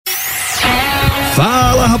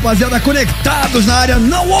rapaziada, conectados na área,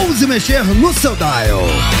 não ouse mexer no seu dial.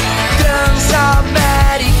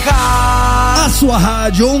 Transamérica, A sua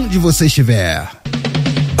rádio onde você estiver.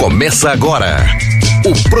 Começa agora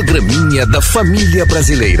o programinha da família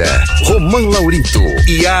brasileira. Romã Laurito,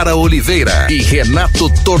 Yara Oliveira e Renato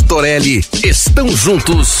Tortorelli estão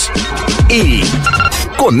juntos e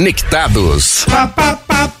conectados.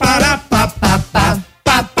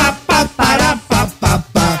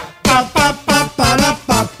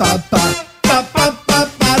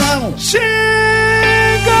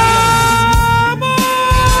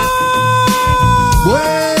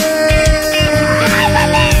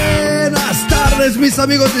 Meus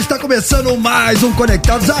amigos, está começando mais um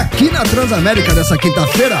Conectados aqui na Transamérica dessa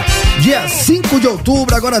quinta-feira, dia 5 de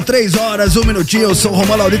outubro, agora 3 horas, 1 minutinho. Eu sou o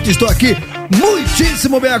Romão Laurito e estou aqui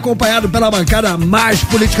muitíssimo bem acompanhado pela bancada mais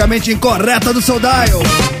politicamente incorreta do seu dial.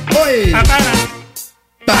 Oi!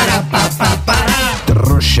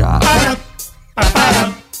 Trouxa!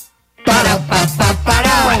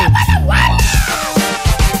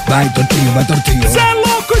 Vai, tortinho, vai, tortinho. Cê é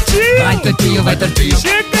louco, tio! Vai, tortinho, vai, tortinho.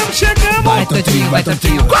 Chegamos! Vai, tortinho, vai,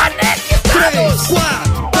 tortinho. Conectados! 3,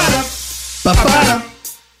 4. Para.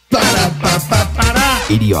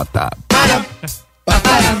 Idiota. Para.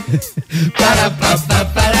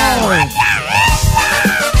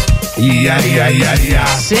 Ia.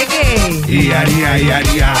 Cheguei!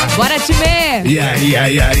 Ia. Bora, time! Ia.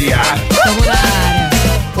 Tamo na área.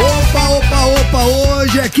 Opa,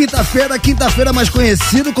 hoje é quinta-feira mais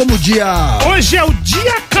conhecido como dia... Hoje é o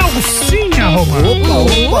dia calcinha, Romão.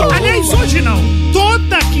 Opa. Aliás, hoje não.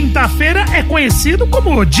 Toda quinta-feira é conhecido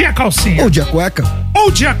como dia calcinha. Ou dia cueca. Ou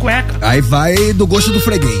dia cueca. Aí vai do gosto do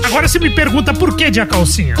freguês. Agora você me pergunta por que dia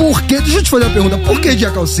calcinha? Por quê? Deixa eu te fazer uma pergunta. Por que dia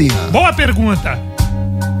calcinha? Boa pergunta.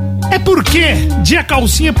 É porque dia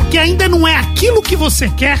calcinha, porque ainda não é aquilo que você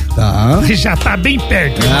quer. Tá. Mas já tá bem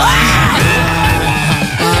perto.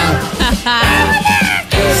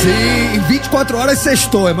 Sim, em 24 horas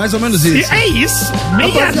sextou, é mais ou menos isso. É isso.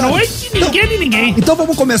 Meia-noite, ninguém. Então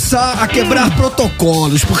vamos começar a quebrar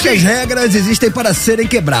protocolos, porque as regras existem para serem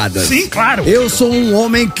quebradas. Sim, claro. Eu sou um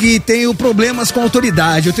homem que tenho problemas com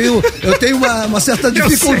autoridade. Eu tenho uma certa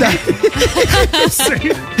dificuldade. Eu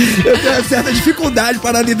sei. Eu tenho uma certa dificuldade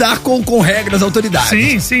para lidar com regras,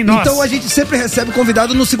 autoridades. Sim, nossa. Então a gente sempre recebe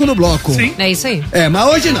convidado no segundo bloco. Sim. É isso aí. É, mas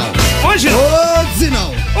hoje não. Hoje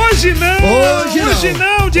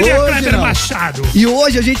não, diria Kleber Machado. E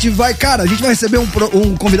hoje a gente vai receber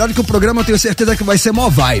um convidado que o programa eu tenho certeza que vai ser mó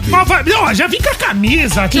vibe. Não, já vim com a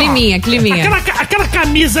camisa aqui, Climinha. Aquela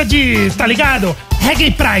camisa de, tá ligado?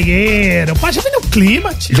 Reggae praieiro. Pô, já vem no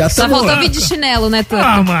clima, tio. Já Só tá faltou vir de chinelo, né,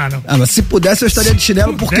 Tuta? Mano. mas se pudesse eu estaria de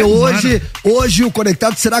chinelo, porque hoje o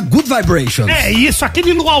Conectado será Good Vibrations. É isso,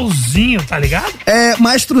 aquele luauzinho, tá ligado?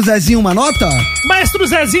 Maestro Zezinho, uma nota? Maestro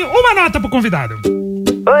Zezinho, uma nota pro convidado.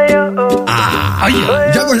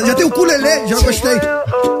 Já tem o ukulele, já gostei.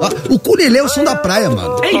 O ukulele é o som da praia,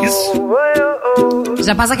 mano. É isso.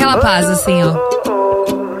 Já passa aquela paz, assim, ó.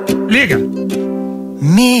 Liga.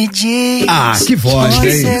 me diz. Que voz,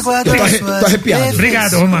 hein? Tô arrepiado.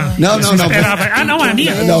 Obrigado, Romano. Não. Não, a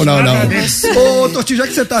minha? Não. Ô, Tortinho, já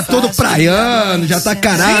que você tá todo praiano, já tá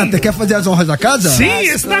caráter, quer fazer as honras da casa? Sim,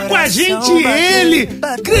 está com a gente ele,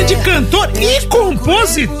 grande cantor e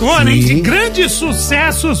compositor, hein? De grandes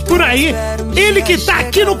sucessos por aí. Ele que tá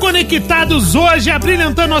aqui no Conectados hoje,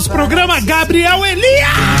 abrilhantando nosso programa, Gabriel Elias!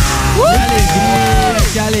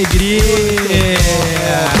 Que alegria!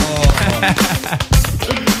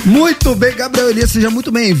 Muito bem, Gabriel Elias, seja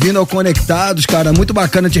muito bem-vindo ao Conectados, cara, muito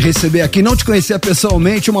bacana te receber aqui, não te conhecia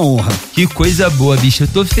pessoalmente, uma honra. Que coisa boa, bicho, eu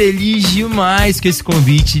tô feliz demais com esse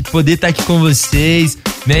convite, poder estar aqui com vocês,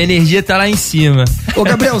 minha energia tá lá em cima. Ô,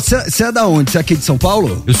 Gabriel, você é da onde? Você é aqui de São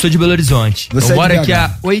Paulo? Eu sou de Belo Horizonte, Você eu moro é de aqui BH.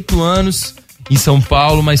 há 8 anos em São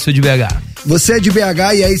Paulo, mas sou de BH. Você é de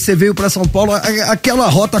BH e aí você veio pra São Paulo, aquela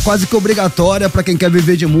rota quase que obrigatória pra quem quer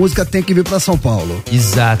viver de música, tem que vir pra São Paulo.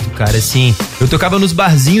 Exato, cara, assim, eu tocava nos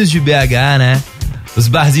barzinhos de BH, né? Os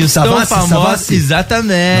barzinhos tão famosos. Savassi?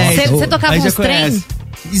 Exatamente. Você tocava Aí já uns trem? conhece.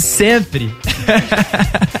 E sempre.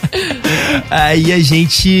 Aí a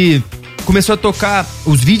gente começou a tocar,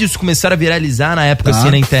 os vídeos começaram a viralizar na época, assim,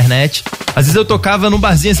 na internet. Às vezes eu tocava num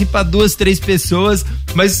barzinho, assim, pra 2, 3 pessoas,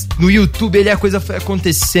 mas no YouTube a coisa foi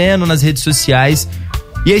acontecendo, nas redes sociais.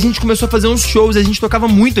 E aí a gente começou a fazer uns shows, a gente tocava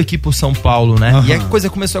muito aqui por São Paulo, né? E aí a coisa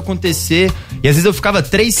começou a acontecer, e às vezes eu ficava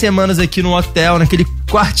 3 semanas aqui no hotel, naquele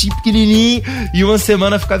quartinho pequenininho, e 1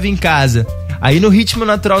 semana eu ficava em casa. Aí no ritmo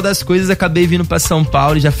natural das coisas, acabei vindo pra São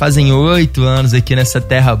Paulo e já fazem 8 anos aqui nessa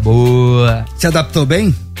terra boa. Se adaptou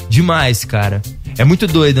bem? Demais, cara. é muito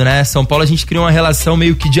doido, né? São Paulo a gente cria uma relação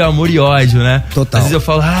meio que de amor e ódio, né? Total. Às vezes eu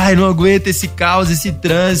falo, não aguento esse caos, esse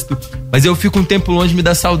trânsito. Mas eu fico um tempo longe e me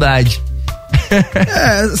dá saudade.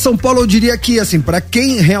 São Paulo, eu diria que, assim, pra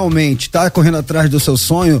quem realmente tá correndo atrás do seu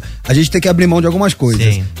sonho, a gente tem que abrir mão de algumas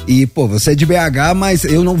coisas. Sim. E, pô, você é de BH, mas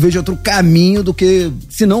eu não vejo outro caminho do que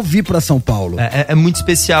se não vir pra São Paulo. É muito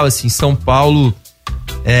especial, assim, São Paulo,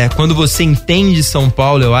 quando você entende São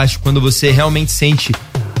Paulo, eu acho, quando você realmente sente,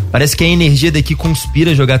 parece que a energia daqui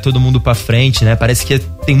conspira jogar todo mundo pra frente, né? Parece que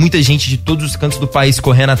tem muita gente de todos os cantos do país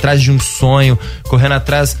correndo atrás de um sonho, correndo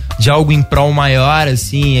atrás de algo em prol maior,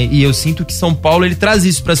 assim, e eu sinto que São Paulo, ele traz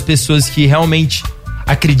isso pras pessoas que realmente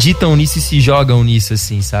acreditam nisso e se jogam nisso,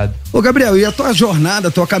 assim, sabe? Ô, Gabriel, e a tua jornada,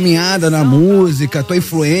 a tua caminhada na música, a tua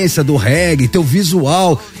influência do reggae, teu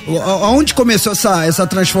visual, aonde começou essa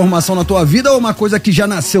transformação na tua vida ou uma coisa que já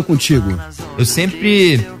nasceu contigo?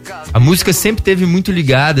 A música sempre teve muito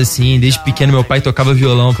ligada, assim, desde pequeno meu pai tocava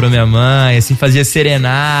violão pra minha mãe, assim, fazia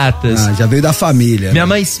serenatas. Já veio da família. Minha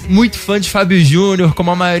mãe muito fã de Fábio Júnior,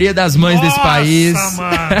 como a maioria das mães desse país.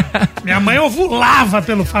 Mano. Minha mãe ovulava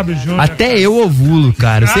pelo Fábio Júnior. Até eu ovulo,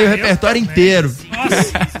 cara, eu sei o repertório inteiro.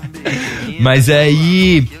 Nossa. Mas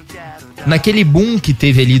aí, naquele boom que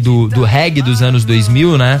teve ali do reggae dos anos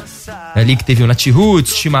 2000, né? Ali que teve o Nat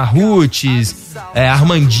Roots, Chimarruts,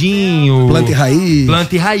 Armandinho,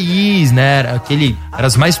 Planta e Raiz, né? Eram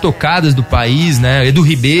as mais tocadas do país, né? Edu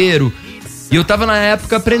Ribeiro. E eu tava na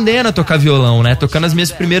época aprendendo a tocar violão, né? Tocando as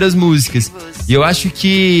minhas primeiras músicas. E eu acho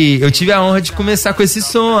que eu tive a honra de começar com esse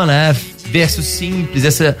som, né? Verso simples,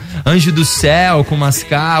 essa Anjo do Céu com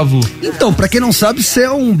Mascavo. Então, pra quem não sabe, você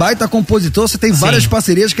é um baita compositor, você tem várias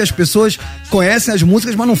parcerias que as pessoas conhecem as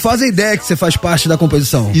músicas, mas não fazem ideia que você faz parte da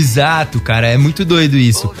composição. Exato, cara, é muito doido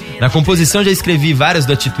isso. Na composição já escrevi várias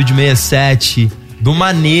do Atitude 67, do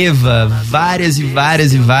Maneva, várias e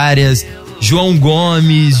várias e várias. João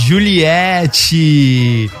Gomes,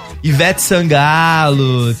 Juliette, Ivete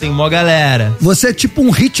Sangalo, tem mó galera. Você é tipo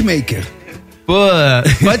um hitmaker. Pô,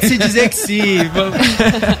 pode-se dizer que sim.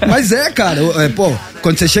 Mas cara,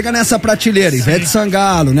 quando você chega nessa prateleira, Ivete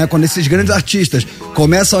Sangalo, né, quando esses grandes artistas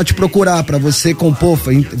começam a te procurar pra você compor,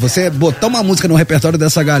 você botar uma música no repertório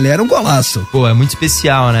dessa galera, é um golaço. Pô, é muito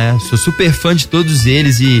especial, né? Sou super fã de todos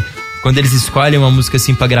eles e quando eles escolhem uma música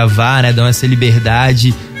assim pra gravar, né, dão essa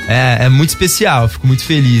liberdade, é muito especial, fico muito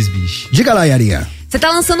feliz, bicho. Diga lá, Yarinha. Você tá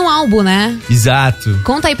lançando um álbum, né? Exato.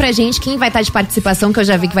 Conta aí pra gente quem vai estar de participação, que eu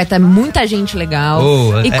já vi que vai estar muita gente legal.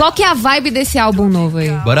 E qual que é a vibe desse álbum novo aí?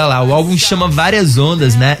 Bora lá, o álbum chama Várias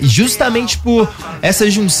Ondas, né? E justamente por essa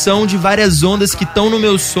junção de várias ondas que estão no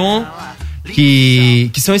meu som, que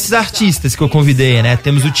são esses artistas que eu convidei, né?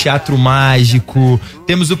 Temos o Teatro Mágico,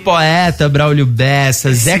 temos o poeta Braulio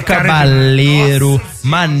Bessa, Zé Cabaleiro,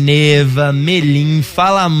 Maneva, Melim,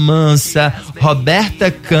 Fala Mansa, Roberta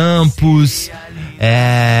Campos,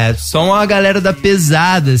 só uma galera da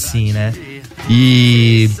pesada, assim, né?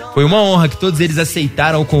 E foi uma honra que todos eles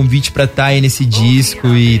aceitaram o convite pra estar aí nesse disco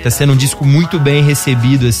e tá sendo um disco muito bem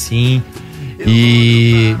recebido, assim.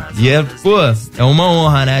 E é uma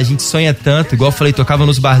honra, né? A gente sonha tanto, igual eu falei, tocava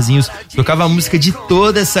nos barzinhos, tocava a música de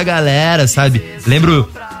toda essa galera, sabe? Lembro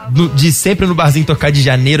de sempre no barzinho tocar de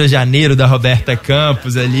Janeiro a Janeiro, da Roberta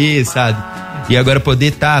Campos ali, sabe? E agora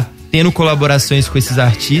poder estar tendo colaborações com esses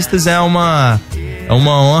artistas é uma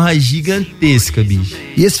honra gigantesca, bicho.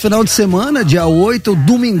 E esse final de semana, dia 8,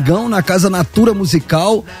 domingão, na Casa Natura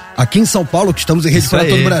Musical, aqui em São Paulo, que estamos em rede para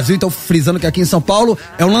todo o Brasil, então frisando que aqui em São Paulo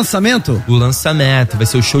é um lançamento? O lançamento, vai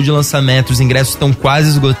ser o show de lançamento, os ingressos estão quase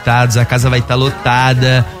esgotados, a casa vai estar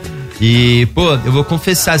lotada. E, eu vou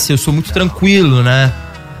confessar, assim, eu sou muito tranquilo, né?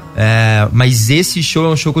 Mas esse show é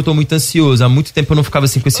um show que eu tô muito ansioso. Há muito tempo eu não ficava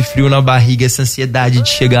assim com esse frio na barriga, essa ansiedade de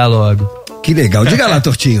chegar logo. Que legal, diga lá,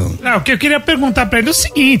 Tortinho. Não, o que eu queria perguntar pra ele é o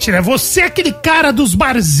seguinte, né? Você é aquele cara dos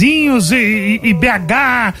barzinhos e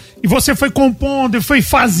BH, e você foi compondo e foi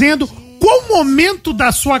fazendo. Qual momento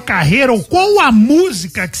da sua carreira, ou qual a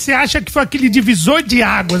música que você acha que foi aquele divisor de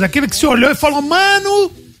águas, aquele que você olhou e falou,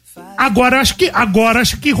 mano, agora acho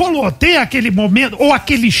que rolou. Tem aquele momento, ou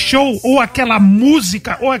aquele show, ou aquela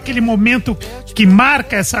música, ou aquele momento que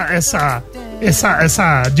marca essa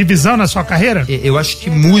divisão na sua carreira? Eu acho que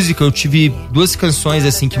música, eu tive duas canções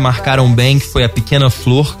assim que marcaram bem, que foi A Pequena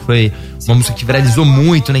Flor, que foi uma música que viralizou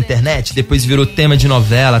muito na internet, depois virou tema de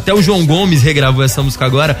novela, até o João Gomes regravou essa música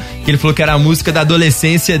agora, que ele falou que era a música da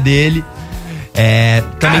adolescência dele.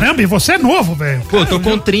 Caramba, e você é novo, velho. Tô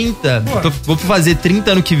com 30, vou fazer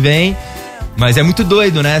 30 ano que vem. Mas é muito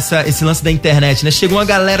doido, né? Esse lance da internet, né? Chegou uma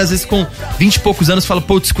galera, às vezes, com 20 e poucos anos, fala,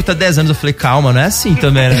 pô, tu escuta 10 anos. Eu falei, calma, não é assim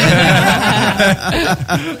também, né?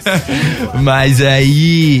 Mas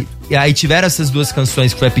aí tiveram essas duas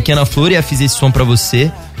canções, que foi a Pequena Flor e a Fiz Esse Som Pra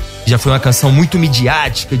Você. Já foi uma canção muito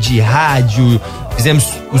midiática, de rádio. Fizemos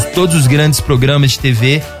todos os grandes programas de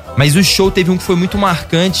TV. Mas o show teve um que foi muito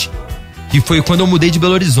marcante, que foi quando eu mudei de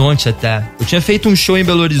Belo Horizonte até. Eu tinha feito um show em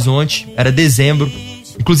Belo Horizonte, era dezembro.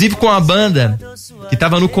 Inclusive com uma banda que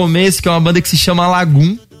tava no começo, que é uma banda que se chama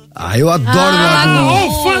Lagoon. Eu adoro o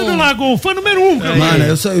Lagoon. Fã do Lagoon, fã número 1. Mano,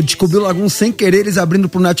 eu descobri o Lagoon sem querer, eles abrindo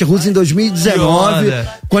pro Nat Roots em 2019.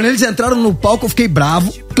 Quando eles entraram no palco, eu fiquei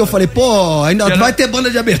bravo, porque eu falei, pô, ainda vai ter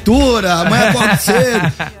banda de abertura, amanhã acordo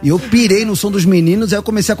cedo. E eu pirei no som dos meninos, aí eu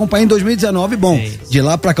comecei a acompanhar em 2019. Bom, de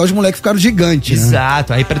lá pra cá os moleques ficaram gigantes.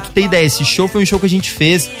 Exato, aí pra tu ter ideia, esse show foi um show que a gente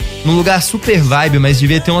fez num lugar super vibe, mas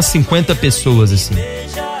devia ter umas 50 pessoas, assim.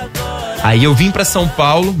 Aí eu vim pra São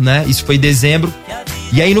Paulo, né, isso foi em dezembro.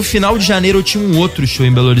 E aí no final de janeiro eu tinha um outro show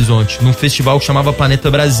em Belo Horizonte, num festival que chamava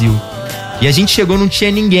Planeta Brasil. E a gente chegou, não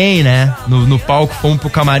tinha ninguém, né? No palco, fomos pro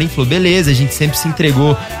camarim, falou, beleza, a gente sempre se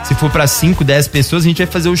entregou. Se for pra 5, 10 pessoas, a gente vai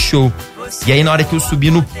fazer o show. E aí na hora que eu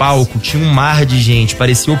subi no palco, tinha um mar de gente,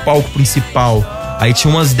 parecia o palco principal. Aí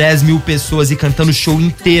tinha umas 10 mil pessoas e cantando o show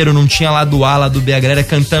inteiro, não tinha lado A, lado B, a galera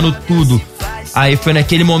cantando tudo. Aí foi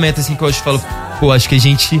naquele momento assim que eu falo, pô, acho que a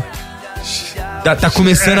gente tá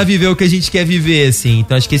começando a viver o que a gente quer viver, assim.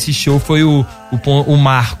 Então acho que esse show foi o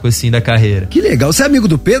marco, assim, da carreira. Que legal. Você é amigo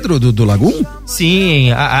do Pedro, do Lagoon?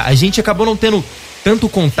 Sim, a gente acabou não tendo tanto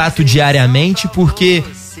contato diariamente, porque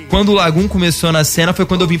quando o Lagoon começou na cena foi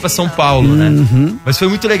quando eu vim pra São Paulo, né? Mas foi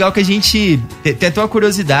muito legal que a gente tem até uma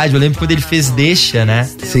curiosidade. Eu lembro quando ele fez Deixa, né?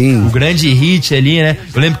 Sim. O grande hit ali, né?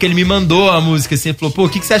 Eu lembro que ele me mandou a música assim, falou, pô, o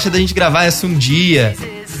que você acha da gente gravar essa um dia?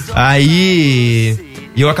 Aí...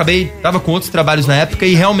 E eu tava com outros trabalhos na época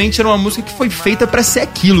e realmente era uma música que foi feita pra ser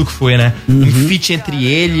aquilo que foi, né? Um feat entre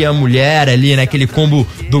ele e a mulher ali, né? Aquele combo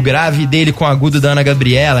do grave dele com o agudo da Ana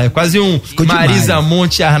Gabriela. É quase um Marisa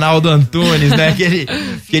Monte e Arnaldo Antunes, né?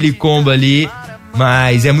 Aquele combo ali.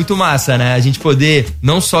 Mas é muito massa, né? A gente poder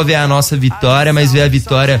não só ver a nossa vitória, mas ver a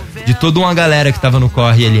vitória de toda uma galera que tava no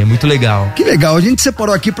corre ali. É muito legal. Que legal. A gente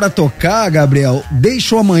separou aqui pra tocar, Gabriel,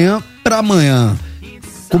 Deixa o Amanhã pra Amanhã.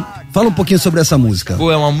 Fala um pouquinho sobre essa música.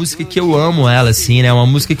 Pô, é uma música que eu amo ela, assim, né? É uma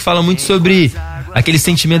música que fala muito sobre aquele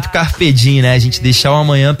sentimento carpe diem, né? A gente deixar o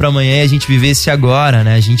amanhã pra amanhã e a gente viver esse agora,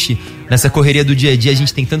 né? A gente, nessa correria do dia a dia, a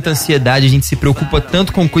gente tem tanta ansiedade, a gente se preocupa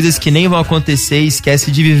tanto com coisas que nem vão acontecer e esquece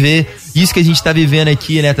de viver isso que a gente tá vivendo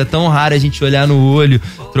aqui, né? Tá tão raro a gente olhar no olho,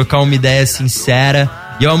 trocar uma ideia sincera.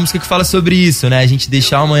 E é uma música que fala sobre isso, né? A gente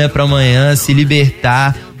deixar o amanhã pra amanhã, se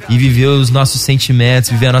libertar e viver os nossos sentimentos,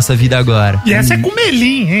 viver a nossa vida agora. E essa é com o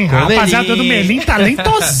Melim, hein? A rapaziada do Melim,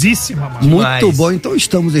 talentosíssima, mano. Muito bom, então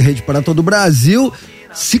estamos em rede para todo o Brasil.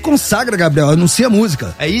 Se consagra, Gabriel, anuncia a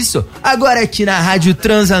música. É isso? Agora aqui na Rádio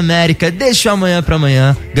Transamérica, Deixa o Amanhã pra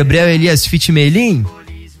Amanhã, Gabriel, Elias, feat Melim.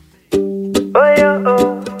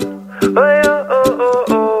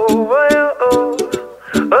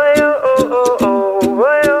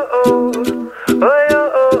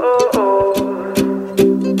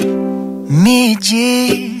 Me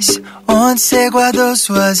diz onde você guardou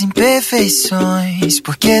suas imperfeições,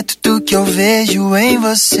 porque tudo que eu vejo em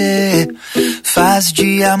você faz o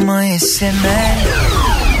dia amanhecer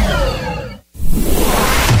melhor.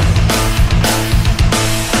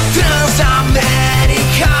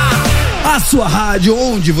 Transamérica, a sua rádio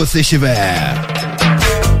onde você estiver.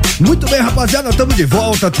 Muito bem, rapaziada, estamos de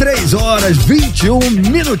volta, 3 horas 21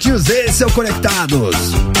 minutinhos, esse é o Conectados.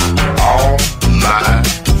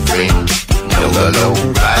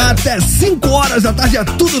 Até 5 horas da tarde é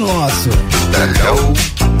tudo nosso.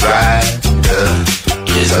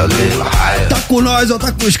 Tá com nós ou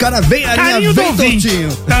tá com os caras? Vem a linha, vem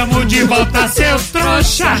tontinho. Tamo de volta, seus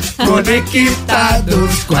trouxa.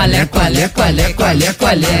 Conectados. Qual é?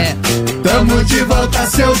 Tamo de volta,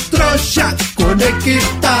 seus trouxa.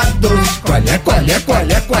 Conectados. Qual é?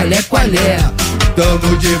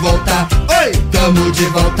 Tamo de volta. Oi, tamo de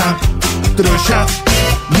volta. Trouxa.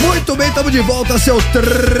 Muito bem, estamos de volta, seu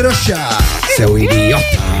trouxa. Seu idiota.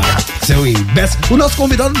 Seu imbécil. O nosso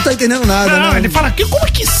convidado não tá entendendo nada, não. Ele fala, como é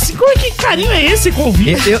que carinho é esse com o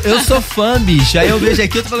vídeo? Eu sou fã, bicho. Aí eu vejo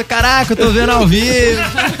aqui, eu tô falando, caraca, eu tô vendo ao vivo.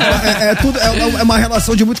 É uma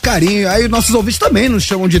relação de muito carinho. Aí nossos ouvintes também nos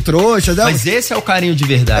chamam de trouxas. Mas esse é o carinho de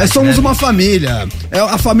verdade. Somos uma família.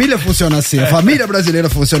 A família funciona assim. A família brasileira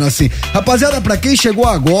funciona assim. Rapaziada, pra quem chegou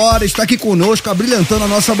agora, está aqui conosco, abrilhantando a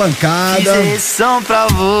nossa bancada. São pra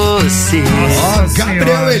você. Ó,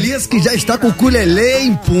 Gabriel Elias, que já está com o ukulele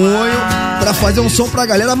em punho. pra fazer um som pra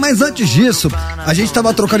galera, mas antes disso, a gente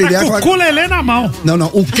tava trocando ideia com a... O ukulele na mão. Não,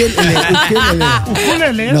 o ukulele. O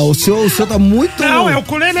ukulele. Não, o senhor tá muito... Não, é o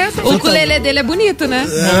ukulele. O ukulele dele é bonito, né?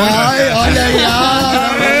 Ai, olha aí.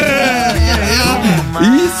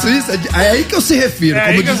 Isso. É aí que eu se refiro.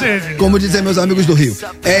 Como dizem meus amigos do Rio.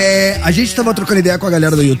 A gente tava trocando ideia com a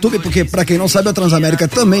galera do YouTube, porque pra quem não sabe, a Transamérica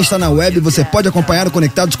também está na web. Você pode acompanhar o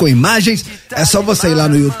Conectados com imagens. É só você ir lá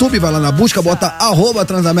no YouTube, vai lá na busca, bota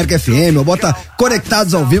 @Transamérica FM, ou bota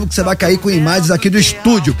Conectados ao vivo, que você vai cair com imagens aqui do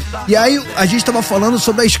estúdio. E aí a gente tava falando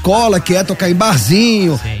sobre a escola, que é tocar em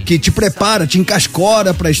barzinho, que te prepara, te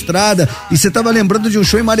encascora pra estrada. E você tava lembrando de um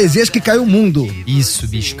show em Maresias que caiu o mundo. Isso,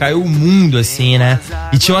 bicho, caiu o mundo, assim, né?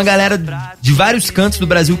 E tinha uma galera de vários cantos do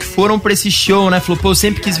Brasil que foram pra esse show, né? Falou, pô, eu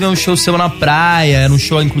sempre quis ver um show seu na praia, era um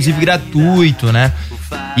show, inclusive, gratuito, né?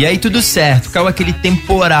 E aí tudo certo, caiu aquele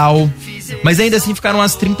temporal, mas ainda assim ficaram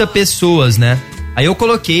umas 30 pessoas, né? Aí eu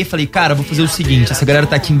coloquei, falei, cara, vou fazer o seguinte, essa galera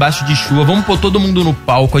tá aqui embaixo de chuva, vamos pôr todo mundo no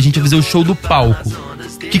palco, a gente vai fazer o show do palco.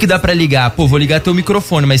 O que dá pra ligar? Pô, vou ligar teu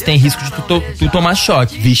microfone, mas tem risco de tu tomar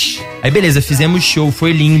choque. Vixe. Aí beleza, fizemos show,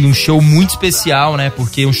 foi lindo, um show muito especial, né?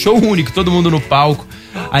 Porque um show único, todo mundo no palco.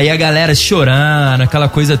 Aí a galera chorando, aquela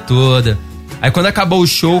coisa toda. Aí quando acabou o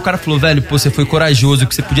show, o cara falou, velho, pô, você foi corajoso,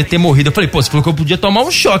 que você podia ter morrido. Eu falei, pô, você falou que eu podia tomar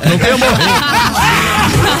um choque, não que eu ia morrer.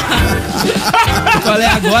 Eu falei,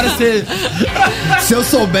 agora você... Se eu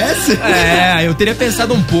soubesse... eu teria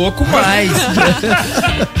pensado um pouco mais.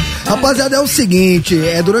 Rapaziada, é o seguinte,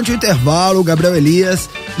 durante o intervalo, o Gabriel Elias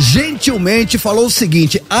gentilmente falou o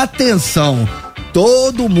seguinte, atenção,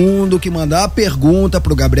 todo mundo que mandar pergunta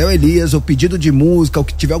pro Gabriel Elias, ou pedido de música, ou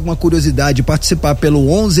que tiver alguma curiosidade de participar pelo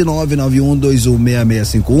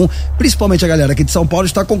 11991216651, principalmente a galera aqui de São Paulo,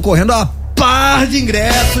 está concorrendo a par de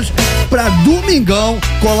ingressos pra domingão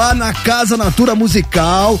colar na Casa Natura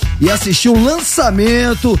Musical e assistir o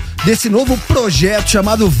lançamento desse novo projeto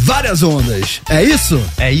chamado Várias Ondas. É isso?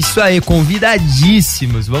 É isso aí,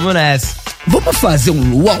 convidadíssimos, vamos nessa. Vamos fazer um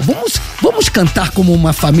luau? Vamos cantar como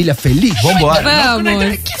uma família feliz? Vambora.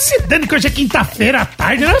 Vamos. Que se dane que hoje é quinta-feira à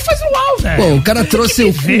tarde, não vai fazer luau, velho. Pô, o cara trouxe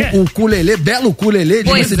o ukulele, belo ukulele,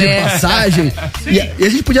 diga-se de passagem. E a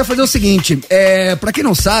gente podia fazer o seguinte, pra quem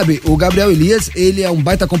não sabe, o Gabriel Elias, ele é um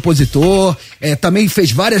baita compositor, também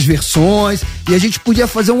fez várias versões, e a gente podia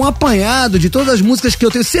fazer um apanhado de todas as músicas que eu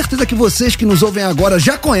tenho certeza que vocês que nos ouvem agora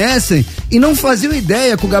já conhecem e não faziam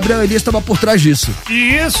ideia que o Gabriel Elias estava por trás disso.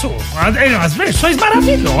 Isso, as versões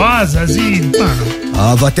maravilhosas e,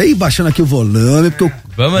 mano... Vou até ir baixando aqui o volume, porque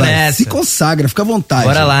vamos nessa. Se consagra, fica à vontade.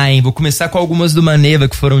 Bora lá, hein? Vou começar com algumas do Maneva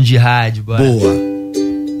que foram de rádio, bora. Boa.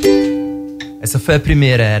 Essa foi a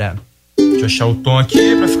primeira, era... Deixa eu achar o tom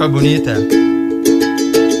aqui pra ficar bonita.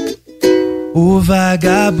 O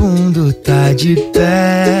vagabundo tá de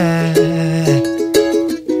pé.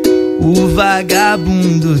 O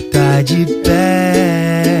vagabundo tá de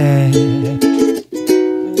pé.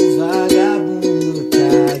 O vagabundo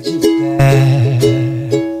tá de pé.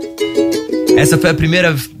 Essa foi a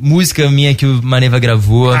primeira música minha que o Maneva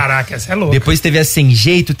gravou. Caraca, essa é louca. Depois teve a Sem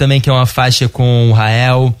Jeito também, que é uma faixa com o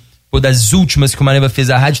Rael. Ou das últimas que o Maneva fez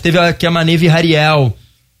a rádio. Teve aqui a Maneva e Rariel,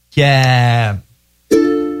 que é...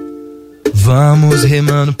 Vamos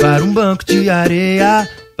remando para um banco de areia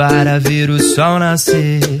para ver o sol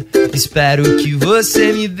nascer. Espero que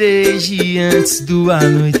você me beije antes do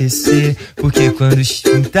anoitecer, porque quando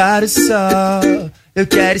pintar o sol, eu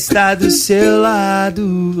quero estar do seu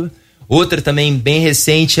lado. Outra também bem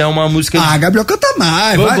recente é uma música... Gabriel, canta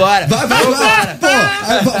mais. Vambora.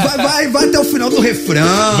 Vai até o final do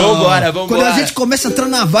refrão. Vambora. Quando a gente começa a entrar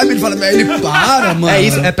na vibe, ele fala, ele para, mano. É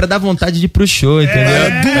isso, é pra dar vontade de ir pro show, entendeu?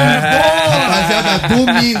 Rapaziada,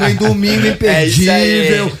 domingo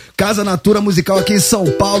imperdível. Casa Natura Musical aqui em São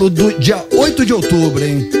Paulo, do dia 8 de outubro,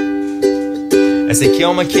 hein? Essa aqui é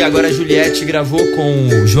uma que agora a Juliette gravou com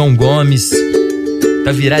o João Gomes.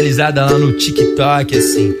 Tá viralizada lá no TikTok,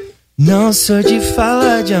 assim. Não sou de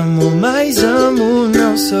falar de amor, mas amo.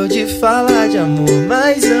 Não sou de falar de amor,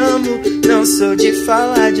 mas amo. Não sou de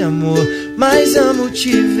falar de amor, mas amo te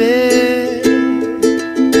ver.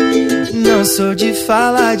 Não sou de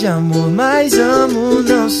falar de amor, mas amo.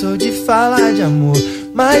 Não sou de falar de amor,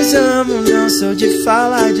 mas amo. Não sou de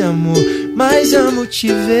falar de amor, mas amo te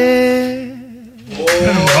ver.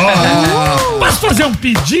 Posso fazer um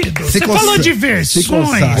pedido? Você falou de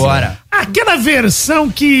versões. Bora. Aquela versão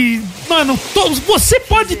que, mano, você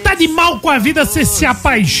pode estar de mal com a vida, você se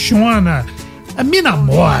apaixona. Me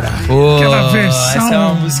namora. Aquela versão. Essa é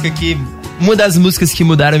uma música que... Uma das músicas que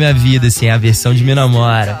mudaram a minha vida, assim, a versão de Me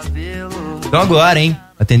Namora. Então agora, hein?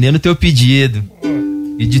 Atendendo o teu pedido.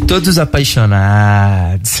 E de todos os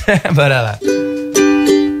apaixonados. Bora lá.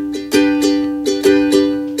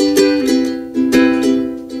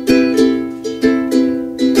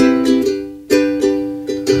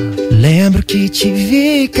 que te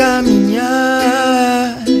vi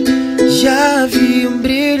caminhar, já vi um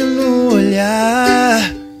brilho no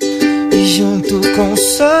olhar. E junto com um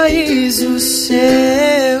sorriso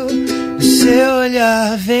seu, o seu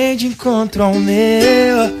olhar vem de encontro ao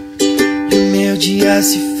meu. E o meu dia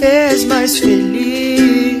se fez mais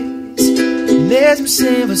feliz, mesmo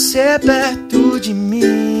sem você perto de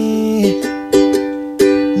mim,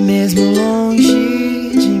 mesmo longe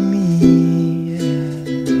de mim.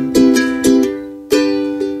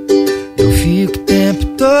 Eu fico o tempo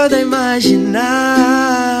todo a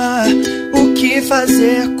imaginar o que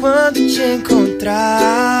fazer quando te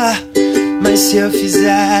encontrar. Mas se eu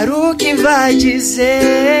fizer, o que vai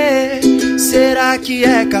dizer? Será que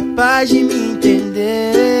é capaz de me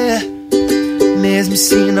entender? Mesmo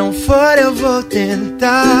se não for, eu vou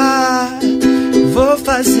tentar. Vou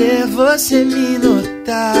fazer você me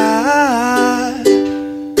notar.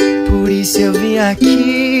 Por isso eu vim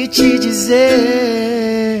aqui te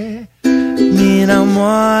dizer: me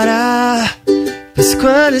namora. Pois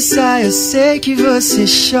quando eu saio eu sei que você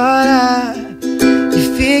chora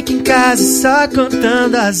e fica em casa só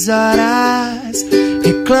contando as horas.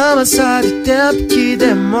 Reclama só do tempo que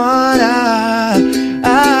demora.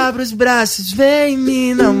 Abre os braços, vem e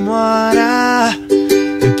me namora.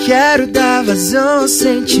 Eu quero dar vazão ao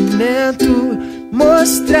sentimento,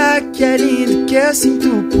 mostrar que é lindo que eu sinto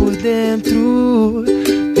por dentro.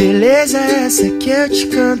 Beleza essa que eu te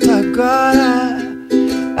canto agora.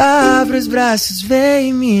 Abre os braços, vem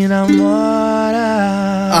e me namora.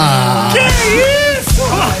 Que isso?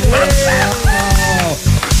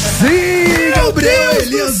 Sim, Gabriel,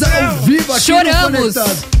 Elias ao vivo aqui Choramos. no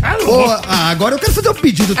Conectados. Agora eu quero fazer um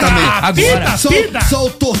pedido também. Agora. Só o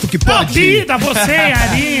torto que pode. Pida, você,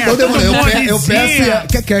 Arinha. Então eu peço.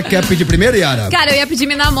 Quer pedir primeiro, Yara? Cara, eu ia pedir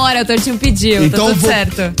me namora, o Tortinho pediu, Então tá tudo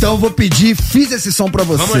certo. Então eu vou pedir, fiz esse som pra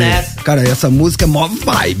você. Vamos nessa. Cara, essa música é mó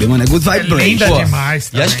vibe, mano. É good vibration. Linda Pô, demais.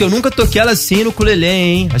 E acho que eu nunca toquei ela assim no ukulele,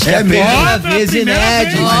 hein? Acho que é a mesmo? primeira Ó, vez primeira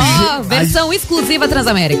inédita. vez. Ó, versão exclusiva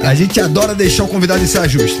Transamérica. A gente adora deixar o convidado em saia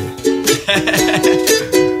justa.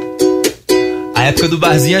 A época do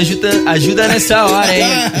barzinho ajuda nessa hora, hein?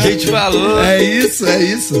 A gente falou. É isso.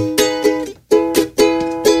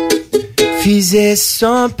 Fiz esse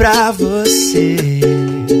som pra você,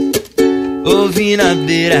 ouvi na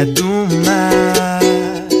beira do mar.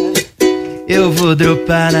 Eu vou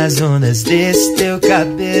dropar nas ondas desse teu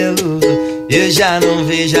cabelo. Eu já não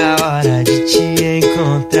vejo a hora de te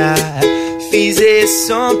encontrar. Fiz esse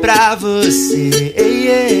som pra você,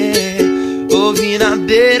 ouvi na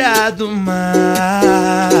beira do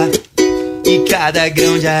mar. E cada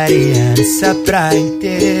grão de areia nessa praia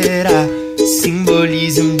inteira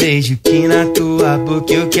simboliza um beijo que na tua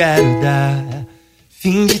boca eu quero dar.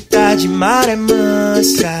 Fim de tarde, maré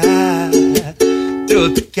mansa,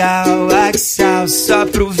 tropical, axal, só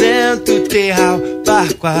pro vento terral,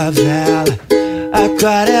 barco a vela,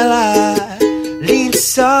 aquarela, lindo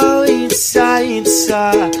sol, lindo sol, lindo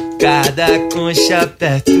sol. Cada concha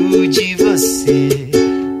perto de você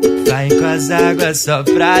vai com as águas só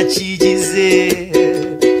pra te dizer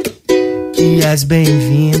que és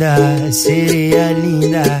bem-vinda, sereia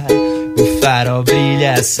linda. O farol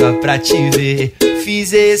brilha só pra te ver.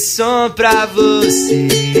 Fiz esse som pra você,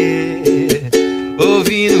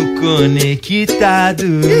 ouvindo Conectados.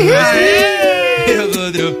 Eu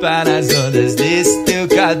vou dropar nas ondas desse teu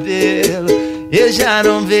cabelo. Eu já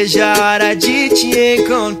não vejo a hora de te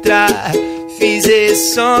encontrar. Fiz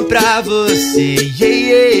esse som pra você,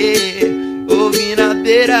 ouvi na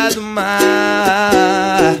beira do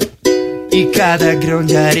mar. E cada grão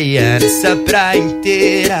de areia nessa praia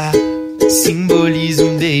inteira simboliza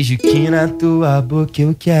um beijo que na tua boca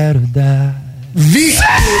eu quero dar. Vixe!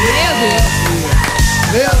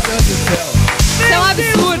 Meu Deus do céu! Isso é um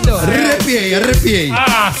absurdo. Arrepiei.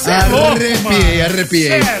 Ah, cê é louco, Arrepiei.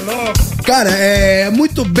 Cê é louco. Cara,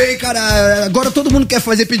 muito bem, cara. Agora todo mundo quer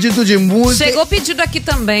fazer pedido de música. Chegou pedido aqui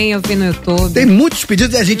também, eu vi no YouTube. Tem muitos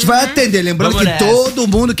pedidos e a gente vai atender. Lembrando Vamos que nessa. todo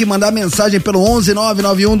mundo que mandar mensagem pelo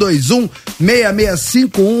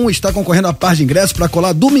 11991216651 está concorrendo a par de ingressos para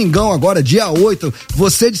colar domingão agora, dia 8.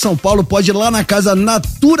 Você de São Paulo pode ir lá na Casa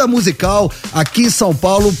Natura Musical, aqui em São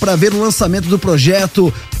Paulo, para ver o lançamento do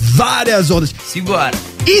projeto Várias Ondas. Simbora.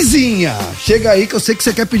 Izinha, chega aí que eu sei que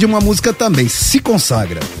você quer pedir uma música também. Se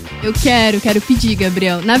consagra. Eu quero pedir,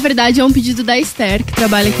 Gabriel. Na verdade, é um pedido da Esther, que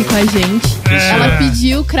trabalha aqui com a gente. Ela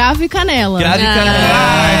pediu Cravo e Canela. Cravo e Canela.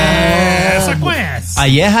 Essa conhece.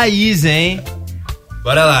 Aí é raiz, hein?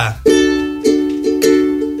 Bora lá.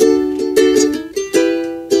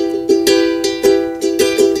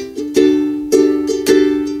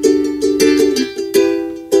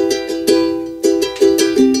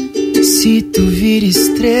 Se tu vira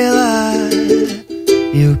estrela,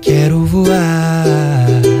 eu quero voar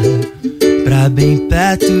pra bem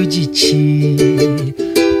perto de ti,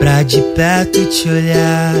 pra de perto te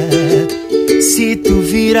olhar. Se tu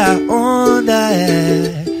vira onda,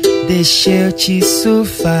 deixa eu te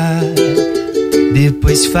surfar.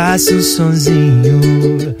 Depois faço um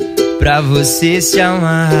sonzinho pra você se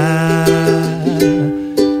amarrar.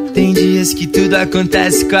 Tem dias que tudo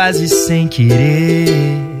acontece quase sem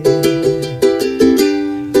querer.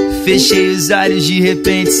 Fechei os olhos, de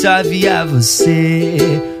repente só via você.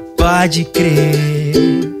 Pode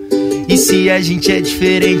crer. E se a gente é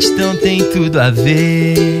diferente, então tem tudo a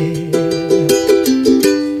ver.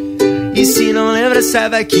 E se não lembra,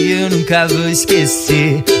 saiba que eu nunca vou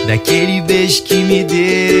esquecer daquele beijo que me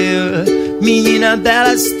deu. Menina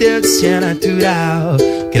bela, se teu doce é natural.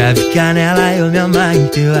 Crave canela, eu me amarro em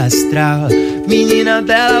teu astral. Menina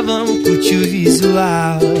bela, vamos curtir o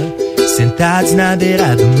visual, sentados na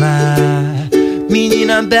beira do mar.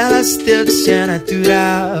 Menina bela, se teu doce é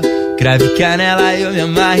natural. Crave canela, eu me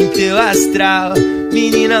amarro em teu astral.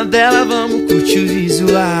 Menina bela, vamos curtir o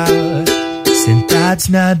visual, sentados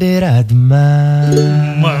na beira do mar.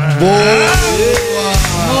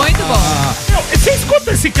 Boa! Muito bom. Você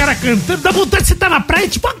escuta esse cara cantando, dá vontade de você estar na praia,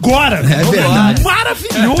 tipo agora. É verdade.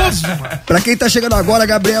 Maravilhoso, mano. Pra quem tá chegando agora,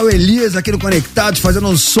 Gabriel, Elias aqui no Conectados, fazendo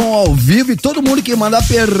um som ao vivo. E todo mundo que mandar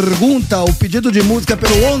pergunta, o pedido de música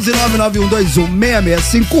pelo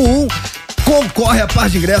 11991216651 concorre a par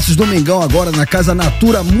de ingressos domingão agora na Casa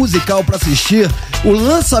Natura Musical pra assistir o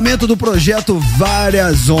lançamento do projeto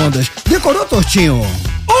Várias Ondas. Decorou, Tortinho?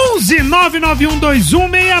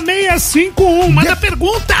 11991216651. Manda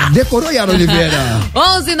pergunta. Decorou, Yara Oliveira?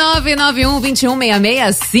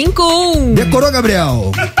 11991216651. Decorou,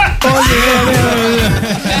 Gabriel?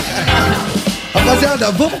 Rapaziada,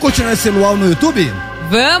 vamos continuar esse luau no YouTube?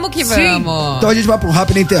 Vamos que vamos. Sim. Então a gente vai para um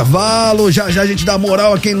rápido intervalo. Já já a gente dá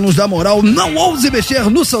moral a quem nos dá moral. Não ouse mexer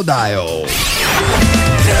no seu dial.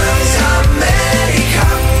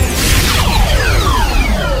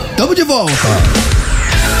 Tamo de volta.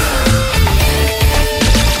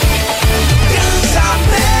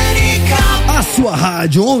 A sua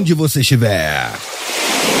rádio, onde você estiver.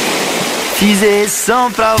 Fiz esse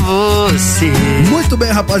som pra você. Muito bem,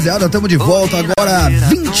 rapaziada, estamos de volta agora,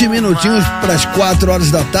 20 minutinhos para as 4 horas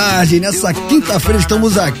da tarde. E nessa quinta-feira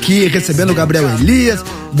estamos aqui recebendo o Gabriel Elias,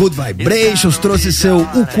 Good Vibrations, trouxe seu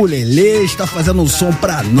ukulele, está fazendo um som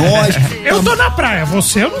pra nós. Eu tô na praia,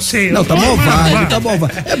 você eu não sei. Não, tá bom, vai, tá bom, vai.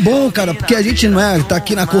 É bom, cara, porque a gente não tá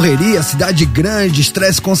aqui na correria, cidade grande,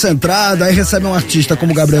 estresse concentrado, aí recebe um artista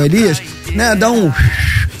como o Gabriel Elias, né, dá uma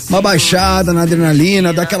baixada na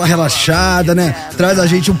adrenalina, dá aquela relaxada, né? Traz a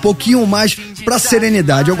gente um pouquinho mais pra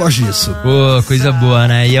serenidade, eu gosto disso. Pô, coisa boa,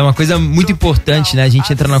 né? E é uma coisa muito importante, né? A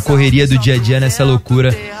gente entra na correria do dia a dia, nessa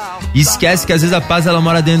loucura, e esquece que às vezes a paz, ela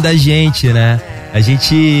mora dentro da gente, né?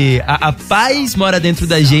 A paz mora dentro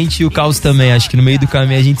da gente e o caos também. Acho que no meio do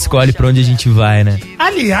caminho a gente escolhe pra onde a gente vai, né?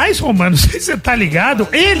 Aliás, Romano, não sei se você tá ligado,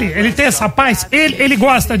 ele tem essa paz, ele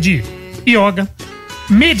gosta de yoga,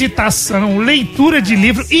 meditação, leitura de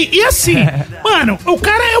livro e assim, mano, o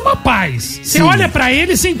cara é uma paz. Você olha pra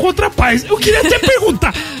ele e você encontra paz. Eu queria até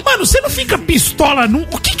perguntar, mano, você não fica pistola?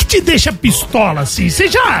 O que te deixa pistola, assim? Você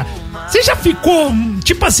já ficou,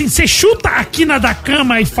 tipo assim, você chuta a quina da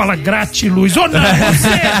cama e fala gratiluz, ou não? Você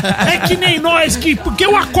é que nem nós, porque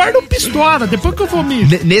eu acordo pistola, depois que eu vou me...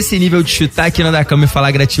 Nesse nível de chutar a quina da cama e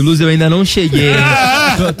falar gratiluz, eu ainda não cheguei.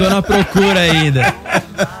 Tô na procura ainda.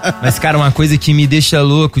 Mas, cara, uma coisa que me deixa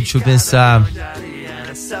louco, deixa eu pensar.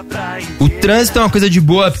 O trânsito é uma coisa de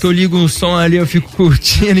boa, porque eu ligo um som ali, eu fico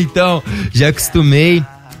curtindo, então já acostumei.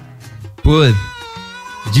 Pô,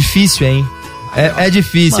 difícil, hein? É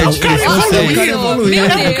difícil, Mas, é difícil.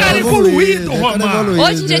 O cara evoluído, Romano.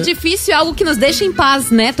 Hoje em dia é difícil algo que nos deixa em paz,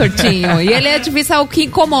 né, Tortinho? E ele é difícil algo que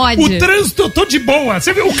incomode. O trânsito eu tô de boa.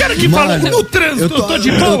 Você viu o cara que fala no trânsito eu tô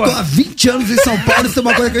de boa? Eu tô há 20 anos em São Paulo, isso é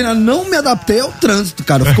uma coisa que eu ainda não me adaptei ao trânsito,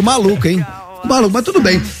 cara. Eu fico maluco, hein? Maluco, mas tudo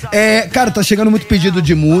bem. Cara, tá chegando muito pedido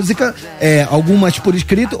de música, algumas por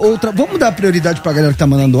escrito, outra. Vamos dar prioridade pra galera que tá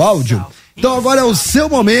mandando áudio? Então agora é o seu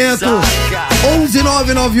momento.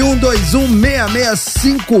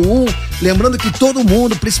 11991216651. Lembrando que todo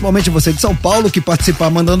mundo, principalmente você de São Paulo, que participar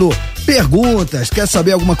mandando perguntas, quer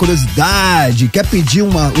saber alguma curiosidade, quer pedir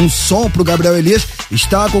um som pro Gabriel Elias,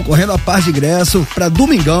 está concorrendo a par de ingresso para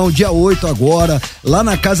domingão, dia 8 agora, lá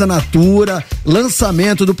na Casa Natura,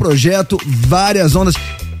 lançamento do projeto Várias Ondas.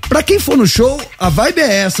 Pra quem for no show, a vibe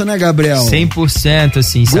é essa, né, Gabriel? 100%,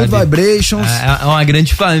 assim, sabe? Good vibrations. É uma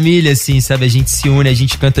grande família, assim, sabe? A gente se une, a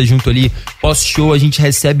gente canta junto ali. Pós-show, a gente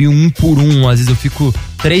recebe um por um. Às vezes eu fico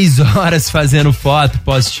 3 horas fazendo foto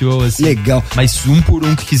pós-show, assim. Legal. Mas um por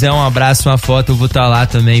um que quiser um abraço, uma foto, eu vou estar lá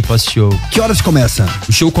também pós-show. Que horas começa?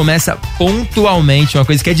 O show começa pontualmente, uma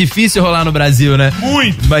coisa que é difícil rolar no Brasil, né?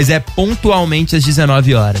 Muito. Mas é pontualmente às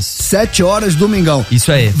 19 horas. 7 horas, domingão.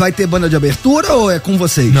 Isso aí. Vai ter banda de abertura ou é com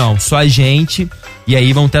vocês? Não, só a gente. E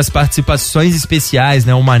aí vão ter as participações especiais,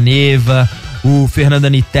 né? O Maneva, o Fernando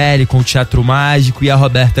Anitelli com o Teatro Mágico e a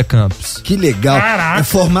Roberta Campos. Que legal. Caraca. É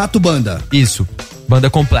formato banda. Isso, banda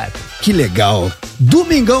completa. Que legal.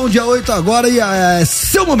 Domingão, dia 8 agora e é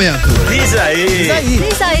seu momento. Diz aí. Diz aí.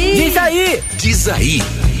 Diz aí. Diz aí. Diz aí.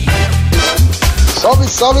 Salve,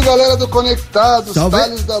 salve, galera do Conectados, Salve.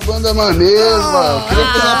 Thales da banda Maneva. Queria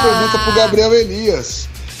fazer uma pergunta pro Gabriel Elias.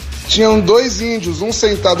 Tinham 2 índios, um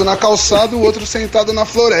sentado na calçada e o outro sentado na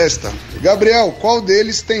floresta. Gabriel, qual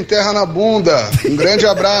deles tem terra na bunda? Um grande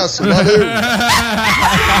abraço, valeu.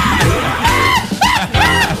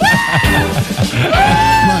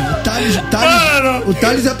 Mano, o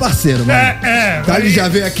Thales é parceiro, mano. O Thales já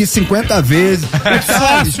veio aqui 50 vezes.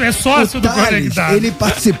 É sócio do Conectados. Ele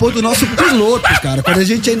participou do nosso piloto, cara. Quando a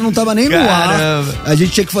gente ainda não tava nem no ar, a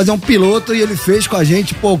gente tinha que fazer um piloto e ele fez com a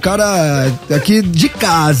gente, pô, o cara aqui de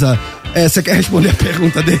casa. Você quer responder a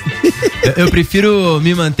pergunta dele? Eu prefiro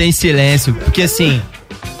me manter em silêncio, porque assim,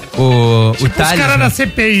 o Thales... Os caras da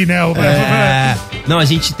CPI, né? Não, a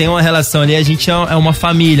gente tem uma relação ali, a gente é uma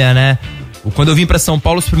família, né? Quando eu vim pra São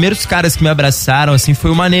Paulo, os primeiros caras que me abraçaram, assim, foi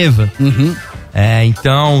o Maneva. Uhum.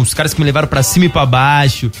 Então, os caras que me levaram pra cima e pra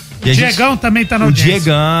baixo. E Diegão também tá na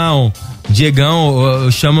audiência. Diegão,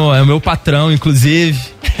 eu chamo, é o meu patrão, inclusive.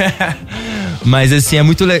 Mas, assim, é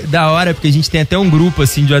muito da hora, porque a gente tem até um grupo,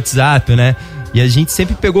 assim, de WhatsApp, né? E a gente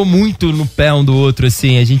sempre pegou muito no pé um do outro,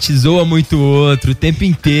 assim. A gente zoa muito o outro o tempo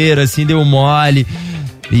inteiro, assim, deu mole.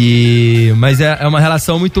 Mas é uma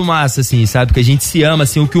relação muito massa, assim, sabe? Que a gente se ama,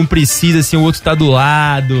 assim, o que um precisa, assim, o outro tá do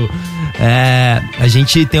lado. A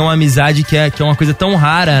gente tem uma amizade que é uma coisa tão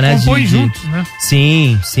rara, né? Compõe juntos, né?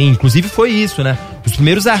 Sim. Inclusive foi isso, né? Os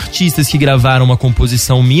primeiros artistas que gravaram uma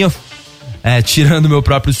composição minha, tirando o meu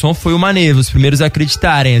próprio som, foi o Maneva, os primeiros a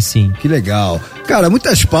acreditarem, assim. Que legal. Cara,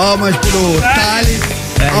 muitas palmas pro Thales.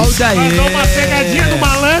 Isso aí. Mandou uma pegadinha do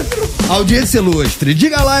malandro. Audiência ilustre.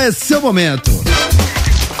 Diga lá, é seu momento.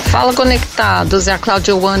 Fala, Conectados, é a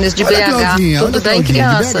Cláudia Wanes de Olha, BH. Claudinha, Tudo bem,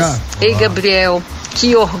 crianças? Ei, Gabriel,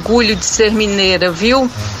 que orgulho de ser mineira,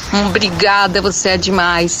 viu? Obrigada, você é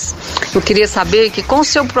demais. Eu queria saber que com o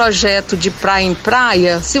seu projeto de praia em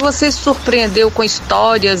praia, se você se surpreendeu com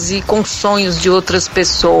histórias e com sonhos de outras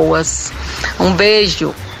pessoas. Um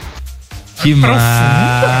beijo. Que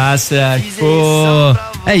massa, pô.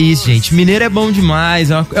 É isso, gente. Mineiro é bom demais,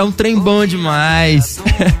 é um trem bom demais.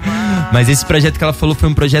 Mas esse projeto que ela falou foi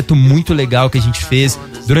um projeto muito legal que a gente fez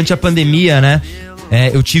durante a pandemia, né?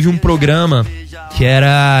 Eu tive um programa que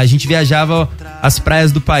era... A gente viajava as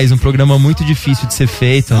praias do país, um programa muito difícil de ser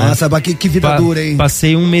feito, né? Nossa, que vida dura, hein?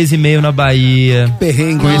 Passei 1 mês e meio na Bahia.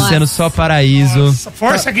 Perrengue. Conhecendo só paraíso. Nossa,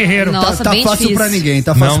 força, guerreiro. Nossa, tá bem fácil difícil. pra ninguém,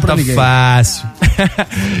 tá fácil pra ninguém. Não tá fácil.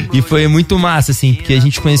 E foi muito massa, assim, porque a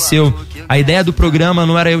gente conheceu... A ideia do programa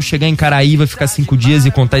não era eu chegar em Caraíva, ficar 5 dias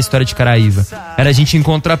e contar a história de Caraíva. Era a gente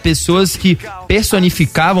encontrar pessoas que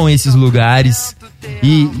personificavam esses lugares.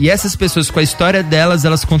 E essas pessoas, com a história delas,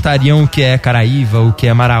 elas contariam o que é Caraíva, o que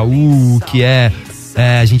é Maraú, o que é...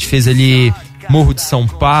 a gente fez ali Morro de São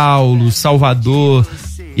Paulo, Salvador.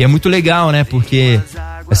 E é muito legal, né? Porque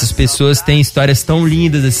essas pessoas têm histórias tão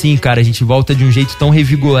lindas, assim, cara. A gente volta de um jeito tão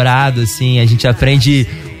revigorado, assim. A gente aprende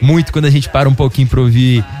muito quando a gente para um pouquinho pra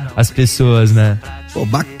ouvir as pessoas, né? Pô,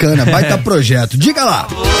 bacana, baita projeto. Diga lá.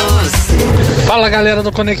 Fala, galera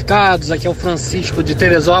do Conectados, aqui é o Francisco de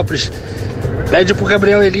Teresópolis. Pede pro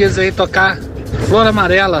Gabriel Elias aí tocar Flor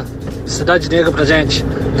Amarela, Cidade Negra pra gente.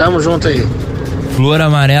 Tamo junto aí. Flor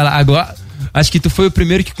Amarela, agora... Acho que tu foi o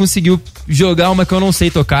primeiro que conseguiu jogar uma que eu não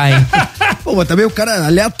sei tocar, hein? Pô, mas também o cara é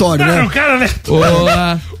aleatório, né? O cara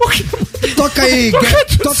aleatório. Toca aí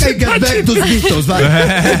Get Back dos Beatles, vai.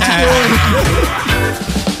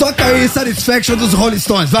 Toca aí Satisfaction dos Rolling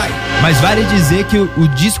Stones, vai. Mas vale dizer que o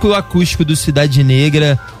disco acústico do Cidade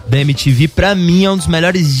Negra da MTV, pra mim, é um dos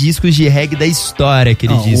melhores discos de reggae da história,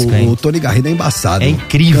 aquele disco, hein? O Tony Garrido é embaçado. É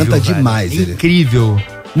incrível, canta velho. Demais, ele. Incrível.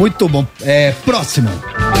 Muito bom. Próximo.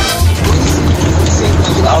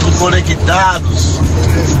 Salve, Conectados.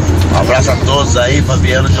 Um abraço a todos aí,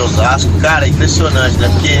 Fabiano de Osasco. Cara, impressionante, né?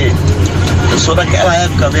 Porque eu sou daquela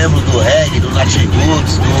época mesmo do reggae, do Nat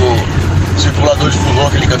Roots, do Circulador de Fulô,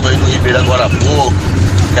 que ele cantou aí no Ribeiro agora há pouco.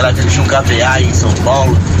 Aquela época que tinha um KVA aí em São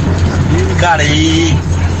Paulo. Cara, e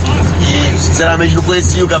sinceramente não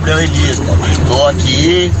conhecia o Gabriel Elias, cara. Estou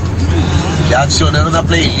aqui já adicionando na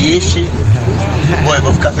playlist. Pô, eu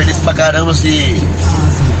vou ficar feliz pra caramba se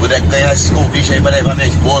puder ganhar esses convites aí pra levar minha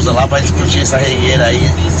esposa lá pra discutir essa regueira aí.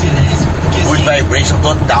 Good vibration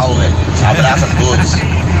total, velho. Abraço a todos.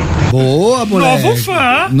 Boa, moleque. Novo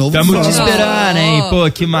fã. Tamo te esperando, hein? Pô,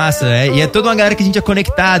 que massa. E é toda uma galera que a gente é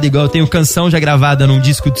conectado, igual eu tenho canção já gravada num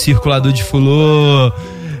disco do Circulador de Fulô.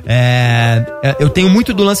 Eu tenho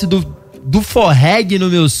muito do lance do forreg no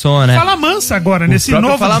meu som, né? Fala mansa agora, nesse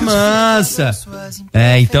novo... Fala mansa.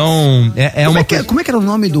 Então, Como é que era o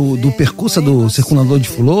nome do percussa do Circulador de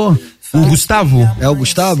Fulô? O Gustavo. É o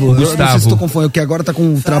Gustavo? Eu não sei se tô confundindo, que agora tá com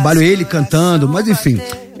um trabalho ele cantando, mas enfim.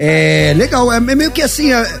 É legal, é meio que assim,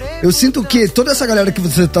 eu sinto que toda essa galera que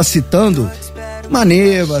você tá citando,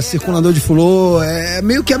 Maneva, Circulador de Fulô, é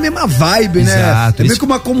meio que a mesma vibe, né? Exato. É meio que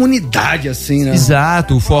uma comunidade, assim, né?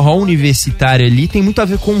 Exato, o forró universitário ali tem muito a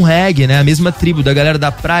ver com o reggae, né? A mesma tribo da galera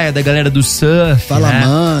da praia, da galera do surf. Fala né?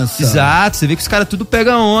 mansa. Exato, você vê que os caras tudo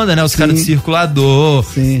pegam onda, né? Os caras do Circulador,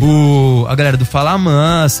 a galera do Fala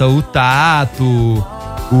Mansa, o Tato,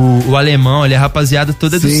 o Alemão, ali, a rapaziada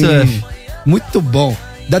toda do surf. Muito bom.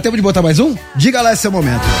 Dá tempo de botar mais um? Diga lá esse seu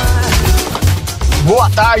momento. Boa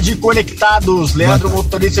tarde, conectados. Leandro,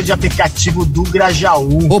 motorista de aplicativo do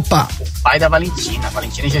Grajaú. Opa! O pai da Valentina. A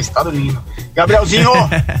Valentina já está dormindo. Gabrielzinho,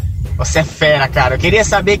 você é fera, cara. Eu queria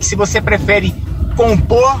saber que se você prefere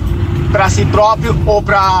compor pra si próprio ou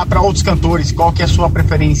pra outros cantores. Qual que é a sua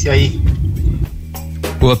preferência aí?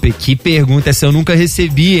 Pô, que pergunta. Essa eu nunca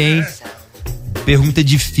recebi, hein? Pergunta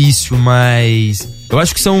difícil, mas... eu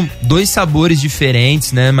acho que são dois sabores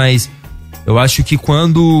diferentes, né? Mas eu acho que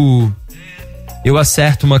quando... eu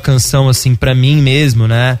acerto uma canção assim pra mim mesmo,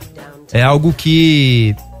 né? É algo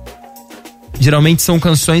que geralmente são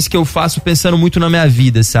canções que eu faço pensando muito na minha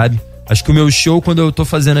vida, sabe? Acho que o meu show, quando eu tô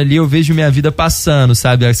fazendo ali, eu vejo minha vida passando,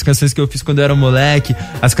 sabe? As canções que eu fiz quando eu era moleque,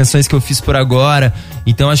 as canções que eu fiz por agora.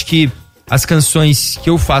 Então acho que as canções que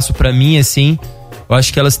eu faço pra mim, assim, eu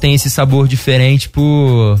acho que elas têm esse sabor diferente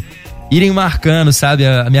por irem marcando, sabe,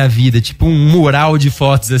 a minha vida, tipo um mural de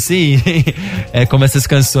fotos, assim, como essas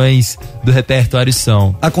canções do repertório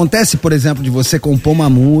são. Acontece, por exemplo, de você compor uma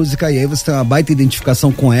música e aí você tem uma baita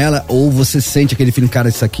identificação com ela, ou você sente aquele feeling, cara,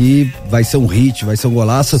 isso aqui vai ser um hit, vai ser um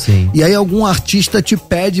golaço, e aí algum artista te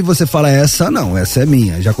pede e você fala, essa é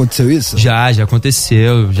minha. Já aconteceu isso? Já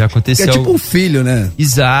aconteceu. Que é tipo um filho, né?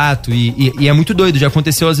 Exato, e é muito doido, já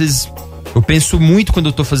aconteceu às vezes. Eu penso muito quando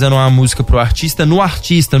eu tô fazendo uma música pro artista,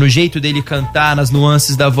 no jeito dele cantar, nas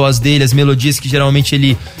nuances da voz dele, as melodias que geralmente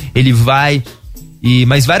ele vai.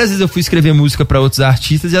 Mas várias vezes eu fui escrever música pra outros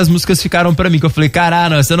artistas e as músicas ficaram pra mim, que eu falei,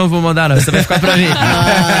 caralho, essa eu não vou mandar não, essa vai ficar pra mim.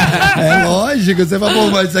 É lógico, você fala, pô,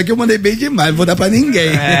 mas isso aqui eu mandei bem demais, não vou dar pra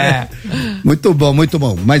ninguém. Muito bom, muito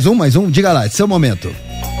bom. Mais um, diga lá, seu momento.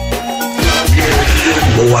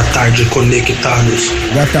 Boa tarde, conectados.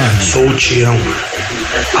 Boa tarde. Sou o Tião,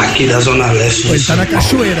 aqui da Zona Leste. Ele tá na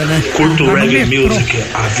cachoeira, né? Curto reggae music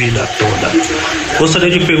a vida toda.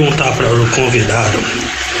 Gostaria de perguntar para o convidado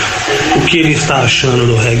o que ele está achando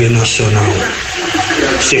do reggae nacional.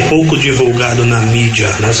 Ser pouco divulgado na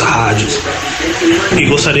mídia, nas rádios. E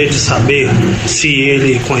gostaria de saber se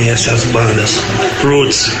ele conhece as bandas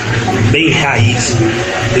Roots, Bem Raiz,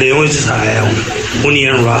 Leões de Israel,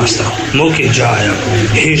 União Rasta, Moquejaya,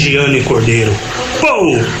 Regiane Cordeiro.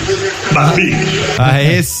 Pô! Babi!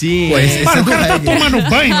 Aê, sim! Pô, esse o cara tá tomando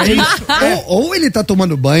banho, é isso? Ou ele tá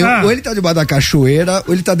tomando banho, ou ele tá debaixo da cachoeira,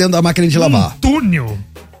 ou ele tá dentro da máquina de lavar. Túnel.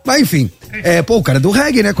 Mas enfim, o cara é do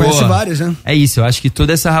reggae, né? Conhece vários, né? É isso, eu acho que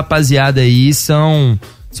toda essa rapaziada aí são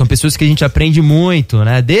pessoas que a gente aprende muito,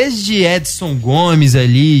 né? Desde Edson Gomes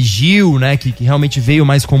ali, Gil, né? Que realmente veio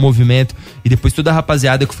mais com o movimento, e depois toda a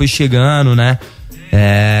rapaziada que foi chegando, né?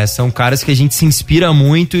 São caras que a gente se inspira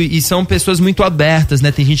muito e são pessoas muito abertas,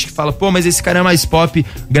 né? Tem gente que fala, pô, mas esse cara é mais pop,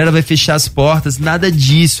 a galera vai fechar as portas. Nada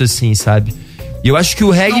disso, assim, sabe? E eu acho que o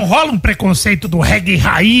reggae... Não rola um preconceito do reggae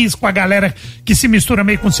raiz com a galera que se mistura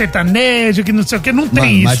meio com sertanejo, que não sei o que, não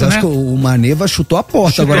tem mas isso, acho né? que o Maneva chutou a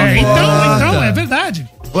porta agora. Então, é verdade.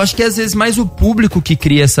 Eu acho que às vezes mais o público que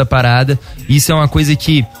cria essa parada. Isso é uma coisa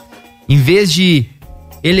que, em vez de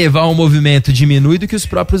elevar o movimento, diminui do que os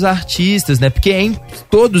próprios artistas, né? Porque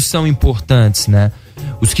todos são importantes, né?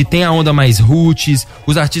 Os que tem a onda mais roots,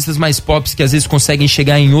 os artistas mais pops que às vezes conseguem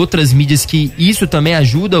chegar em outras mídias, que isso também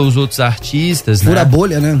ajuda os outros artistas, né? Fura a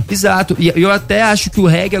bolha, né? Exato. E eu até acho que o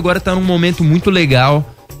reggae agora tá num momento muito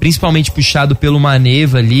legal, principalmente puxado pelo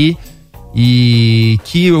Maneva ali, E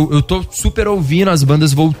que eu tô super ouvindo as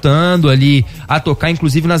bandas voltando ali a tocar,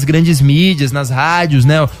 inclusive nas grandes mídias, nas rádios,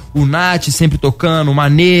 né? O Nath sempre tocando, o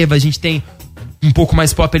Maneva, a gente tem um pouco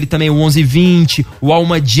mais pop ali também, o 1120, o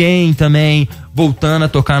Alma Jane também, voltando a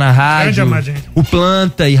tocar na rádio. O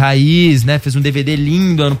Planta e Raiz, né? Fez um DVD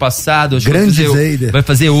lindo ano passado. Acho que vai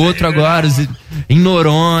fazer outro agora, em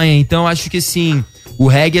Noronha. Então, acho que assim, o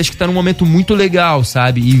reggae acho que tá num momento muito legal,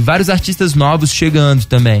 sabe? E vários artistas novos chegando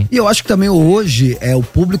também. E eu acho que também hoje o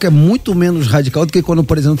público é muito menos radical do que quando,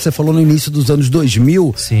 por exemplo, você falou no início dos anos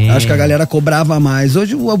 2000. Sim. Acho que a galera cobrava mais.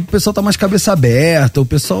 Hoje o pessoal tá mais cabeça aberta, o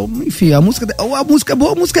pessoal, enfim, a música é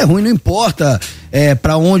boa, a música é ruim, não importa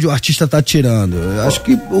pra onde o artista tá tirando. Eu acho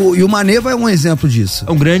que o Maneva é um exemplo disso.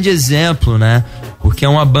 É um grande exemplo, né? Porque é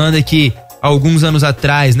uma banda que alguns anos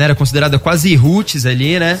atrás, né, era considerada quase roots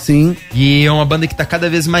ali, né? Sim. E é uma banda que tá cada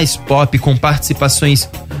vez mais pop, com participações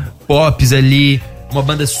pops ali. Uma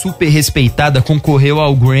banda super respeitada, concorreu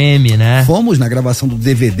ao Grammy, né? Fomos na gravação do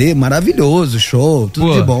DVD, maravilhoso, show,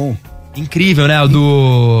 tudo de bom. Incrível, né? O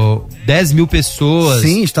do 10 mil pessoas.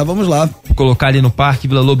 Sim, estávamos lá. Vou colocar ali no Parque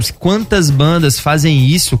Vila Lobos. Quantas bandas fazem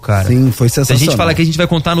isso, cara? Sim, foi sensacional. Se a gente falar que a gente vai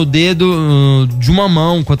contar no dedo de uma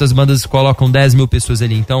mão quantas bandas colocam 10 mil pessoas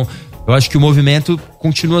ali. Então, eu acho que o movimento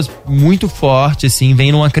continua muito forte, assim,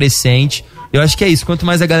 vem numa crescente. Eu acho que é isso. Quanto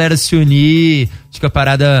mais a galera se unir, acho que a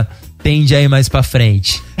parada tende a ir mais pra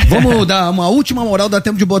frente. Vamos dar uma última moral, dá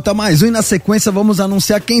tempo de botar mais um e na sequência vamos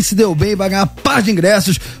anunciar quem se deu bem e vai ganhar par de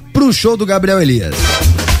ingressos pro show do Gabriel Elias.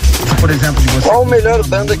 Por exemplo, de você. Qual a melhor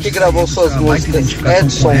banda que gravou suas músicas?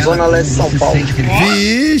 Edson, Zona Leste, São Paulo.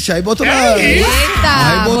 Vixe, aí botou na...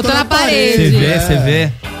 Eita, botou na parede. Você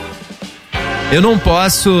vê. Eu não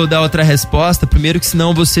posso dar outra resposta, primeiro que senão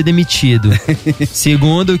eu vou ser demitido.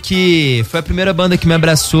 Segundo que foi a primeira banda que me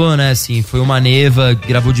abraçou, né, assim, foi o Maneva,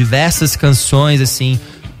 gravou diversas canções, assim,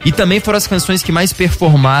 e também foram as canções que mais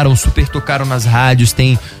performaram, super tocaram nas rádios,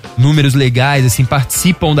 tem números legais, assim,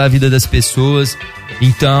 participam da vida das pessoas.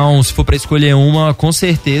 Então, se for pra escolher uma, com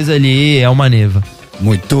certeza ali é o Maneva.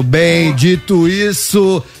 Muito bem, dito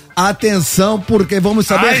isso, atenção, porque vamos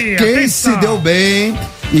saber quem se deu bem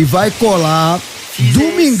e vai colar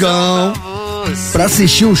domingão pra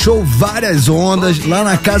assistir o show Várias Ondas lá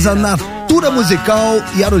na Casa Natura Musical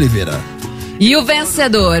Yara Oliveira. E o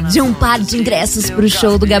vencedor de um par de ingressos pro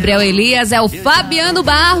show do Gabriel Elias é o Fabiano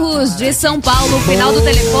Barros, de São Paulo, final do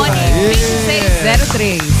telefone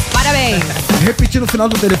 2603. Parabéns. Repetindo o final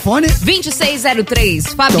do telefone?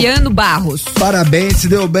 2603, Fabiano Barros. Parabéns, se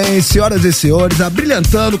deu bem, senhoras e senhores,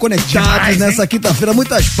 abrilhantando, conectados nessa quinta-feira.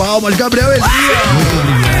 Muitas palmas, Gabriel Elias. Muito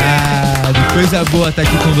obrigado, coisa boa estar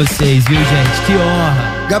aqui com vocês, viu, gente? Que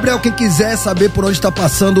honra. Gabriel, quem quiser saber por onde está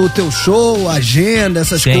passando o teu show, agenda,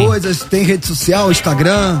 essas coisas, tem rede social,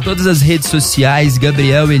 Instagram? Todas as redes sociais,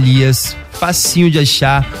 Gabriel Elias, facinho de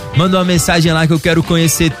achar. Manda uma mensagem lá que eu quero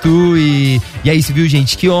conhecer tu e é isso, viu,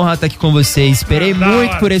 gente? Que honra estar aqui com vocês. Esperei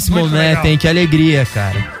muito por esse momento, legal. Hein? Que alegria,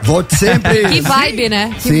 cara. Volte sempre. Que vibe,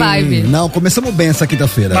 né? Que Sim. vibe. Não, começamos bem essa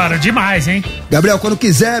quinta-feira. Claro, demais, hein? Gabriel, quando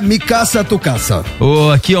quiser, me caça, tu caça.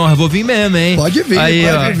 Que honra, vou vir mesmo, hein? Pode vir, aí,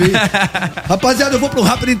 pode vir. Rapaziada, eu vou pro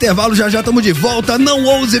rápido intervalo, já estamos de volta. Não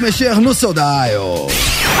ouse mexer no seu dial.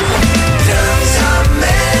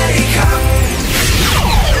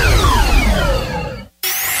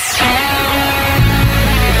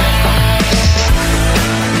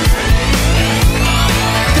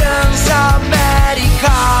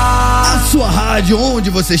 Sua rádio, onde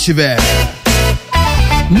você estiver.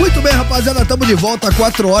 Muito bem, rapaziada, estamos de volta às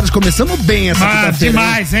 4 horas, começamos bem essa quinta-feira.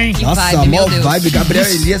 Demais, hein? Nossa, mó vibe, Gabriel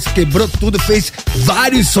Elias quebrou tudo, fez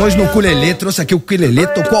vários sons no ukulele, trouxe aqui o ukulele,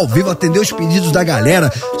 tocou ao vivo, atendeu os pedidos da galera,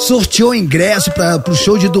 sorteou ingresso pro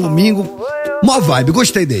show de domingo. Mó vibe,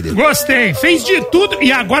 gostei dele. Gostei, fez de tudo e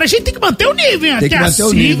agora a gente tem que manter o nível, hein? Tem que até manter às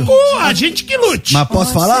o nível. 5, a gente que lute. Mas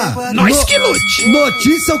posso falar? Nós que lute.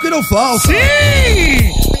 Notícia é o que não falta. Sim!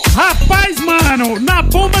 Rapaz, mano, na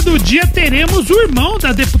bomba do dia teremos o irmão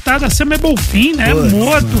da deputada Samia Bonfim, né?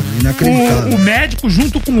 Morto. O médico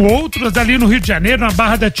junto com outros ali no Rio de Janeiro, na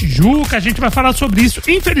Barra da Tijuca. A gente vai falar sobre isso,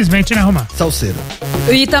 infelizmente, né, Romano? Salseiro.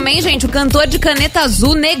 E também, gente, o cantor de Caneta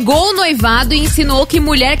Azul negou o noivado e insinuou que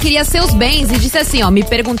mulher queria seus bens e disse assim, ó, me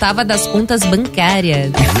perguntava das contas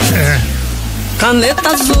bancárias. Caneta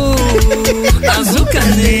azul, azul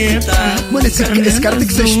caneta. Mano, esse cara tem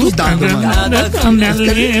que ser estudado, mano.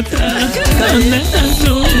 Caneta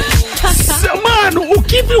azul. Mano, o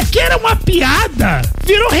que era uma piada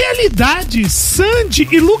virou realidade. Sandy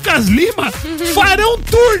e Lucas Lima farão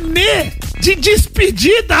turnê de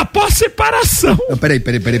despedida após separação. Peraí.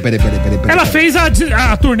 Ela fez a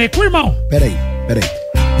turnê com o irmão. Peraí.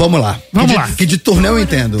 Vamos lá. Vamos lá. Que de turnê eu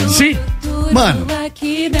entendo. Sim. Mano,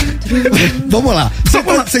 vamos lá.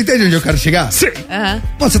 Você entende onde eu quero chegar? Sim.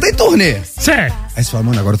 Mano, você tá em turnê. Certo. Aí você fala,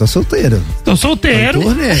 mano, agora eu tô solteiro. Tô solteiro. Tô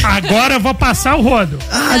em turnê. Agora eu vou passar o rodo.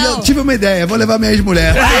 Já tive uma ideia, vou levar minha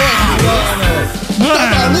ex-mulher. Tá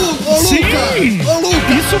maluco? Ô, Luca! Ô,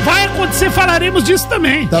 Luca! Isso vai acontecer, falaremos disso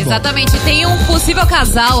também. Tá Exatamente. Tem um possível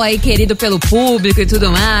casal aí querido pelo público e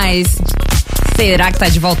tudo mais. Será que tá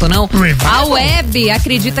de volta ou não? A Web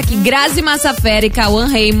acredita que Grazi Massafera e Cauã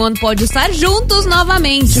Raymond podem estar juntos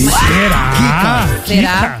novamente.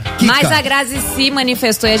 Será? Mas a Grazi se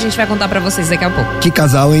manifestou e a gente vai contar pra vocês daqui a pouco. Que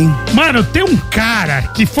casal, hein? Mano, tem um cara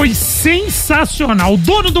que foi sensacional, o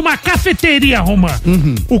dono de uma cafeteria, Romã.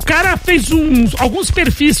 O cara fez alguns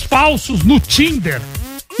perfis falsos no Tinder.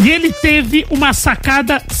 E ele teve uma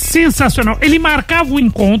sacada sensacional. Ele marcava o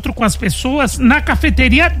encontro com as pessoas na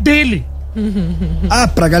cafeteria dele.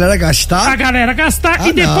 Pra galera gastar? Pra galera gastar.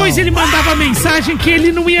 E depois ele mandava mensagem que ele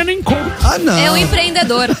não ia no encontro. Não. É um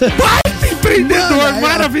empreendedor. Empreendedor,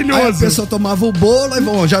 maravilhoso. Aí a pessoa tomava o bolo e,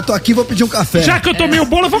 bom, já tô aqui, vou pedir um café. Já que eu tomei o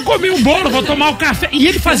bolo, eu vou comer um bolo, vou tomar o café. E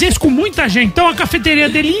ele fazia isso com muita gente. Então a cafeteria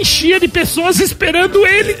dele enchia de pessoas esperando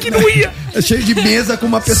ele que não ia. É cheio de mesa com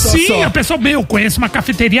uma pessoa só. Sim, a pessoa, eu conheço uma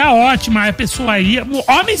cafeteria ótima, a pessoa ia,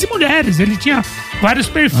 homens e mulheres, ele tinha vários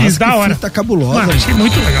perfis. Nossa, da hora. Tá cabulosa. Mano, achei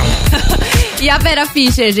muito legal. E a Vera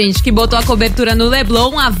Fischer, gente, que botou a cobertura no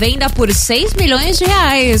Leblon à venda por 6 milhões de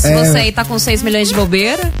reais. Você aí tá com 6 milhões de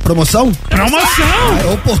bobeira? Promoção?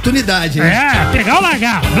 Promoção! Oportunidade, hein? Pegar ou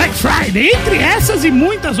largar. Black Friday, entre essas e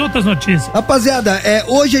muitas outras notícias. Rapaziada,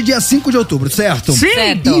 hoje é dia 5 de outubro, certo? Sim.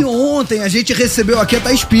 Certo. E ontem a gente recebeu aqui a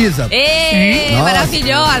Thaís Pisa.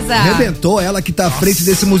 Maravilhosa! Arrebentou, ela que tá à frente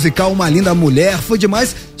desse musical, Uma Linda Mulher, foi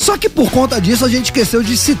demais. Só que por conta disso a gente esqueceu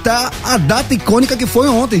de citar a data icônica que foi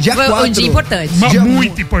ontem, dia 4. Foi um dia importante.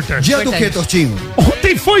 Muito importante. Dia do quê, Tortinho?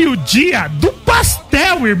 Ontem foi o dia do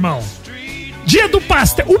pastel, irmão. Dia do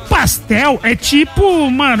pastel. O pastel é tipo,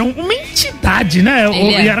 mano, uma entidade, né?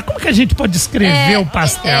 Yara, como que a gente pode descrever o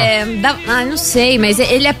pastel? Não sei, mas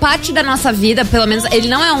ele é parte da nossa vida, pelo menos. Ele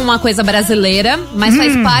não é uma coisa brasileira, mas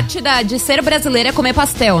faz parte de ser brasileiro é comer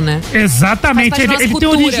pastel, né? Exatamente. Ele tem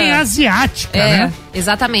origem asiática, né?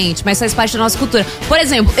 Exatamente, mas faz parte da nossa cultura. Por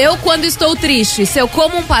exemplo, eu quando estou triste, se eu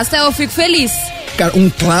como um pastel, eu fico feliz. Cara, um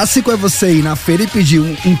clássico é você ir na feira e pedir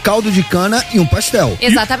um caldo de cana e um pastel.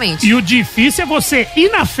 Exatamente. E o difícil é você ir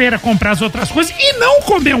na feira comprar as outras coisas e não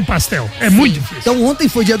comer um pastel. É muito difícil. Então ontem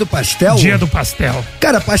foi dia do pastel? Dia do pastel.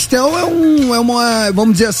 Cara, pastel é uma,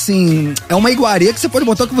 vamos dizer assim, é uma iguaria que você pode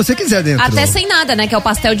botar o que você quiser dentro. Até sem nada, né? Que é o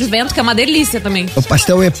pastel de vento, que é uma delícia também. O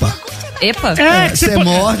pastel EPA. EPA? Você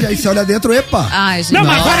morde, aí você olha dentro, EPA. Ai, gente. Não,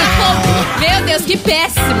 mas agora... Meu Deus, que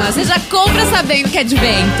péssima. Você já compra sabendo que é de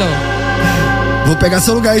vento. Vou pegar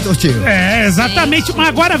seu lugar aí, Tortinho. Exatamente. Gente. Mas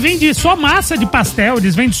agora vende só massa de pastel.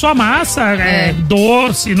 Eles vendem só massa,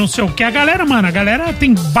 doce, não sei o que. A galera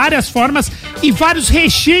tem várias formas e vários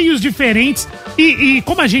recheios diferentes. E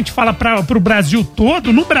como a gente fala pro Brasil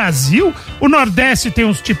todo, no Brasil, o Nordeste tem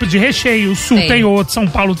uns tipos de recheio, o Sul tem outro, São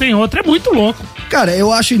Paulo tem outro. É muito louco. Cara,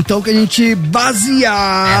 eu acho então que a gente,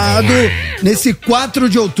 baseado nesse 4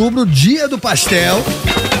 de outubro, dia do pastel...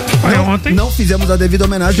 Ontem. Não fizemos a devida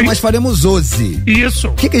homenagem, mas faremos hoje. Isso.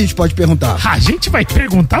 O que a gente pode perguntar? A gente vai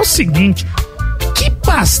perguntar o seguinte: que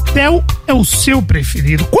pastel é o seu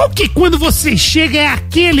preferido? Qual que quando você chega é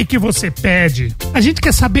aquele que você pede? A gente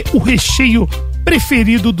quer saber o recheio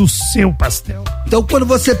preferido do seu pastel. Então quando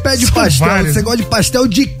você pede pastel, você gosta de pastel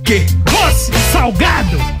de quê? Doce,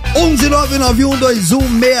 salgado.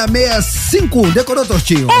 11991216651. Decorou,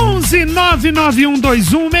 Tortinho?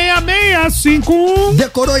 11991216651.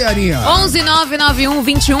 Decorou, Yarinha?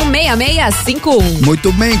 11991216651.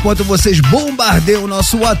 Muito bem, enquanto vocês bombardeiam o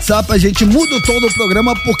nosso WhatsApp, a gente muda o tom do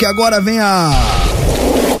programa, porque agora vem a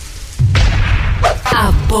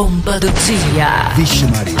bomba do dia. Vixe,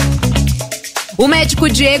 Maria. O médico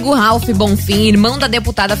Diego Ralph Bonfim, irmão da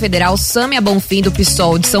deputada federal Sâmia Bonfim do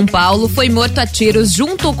PSOL de São Paulo, foi morto a tiros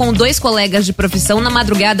junto com 2 colegas de profissão na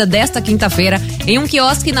madrugada desta quinta-feira em um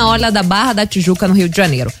quiosque na orla da Barra da Tijuca, no Rio de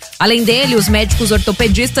Janeiro. Além dele, os médicos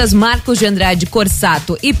ortopedistas Marcos de Andrade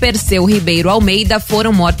Corsato e Perseu Ribeiro Almeida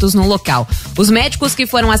foram mortos no local. Os médicos que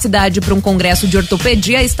foram à cidade para um congresso de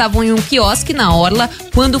ortopedia estavam em um quiosque na orla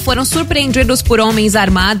quando foram surpreendidos por homens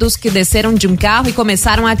armados que desceram de um carro e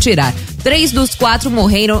começaram a atirar. 3 dos 4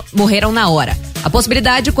 morreram na hora. A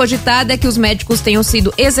possibilidade cogitada é que os médicos tenham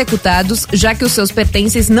sido executados, já que os seus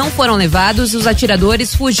pertences não foram levados e os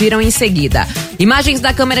atiradores fugiram em seguida. Imagens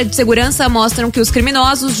da câmera de segurança mostram que os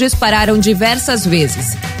criminosos dispararam diversas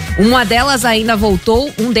vezes. Um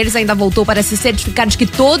deles ainda voltou para se certificar de que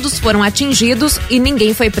todos foram atingidos e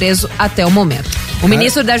ninguém foi preso até o momento. O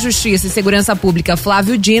ministro da Justiça e Segurança Pública,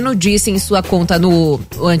 Flávio Dino, disse em sua conta no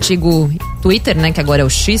antigo Twitter, né, que agora é o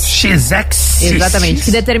XX. Exatamente,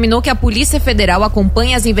 que determinou que a Polícia Federal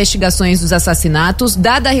acompanhe as investigações dos assassinatos,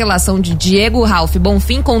 dada a relação de Diego Ralph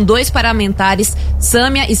Bonfim com 2 parlamentares,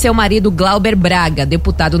 Sâmia e seu marido Glauber Braga,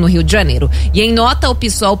 deputado no Rio de Janeiro. E em nota, o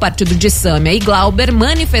PSOL, partido de Sâmia e Glauber,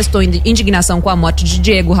 manifestou indignação com a morte de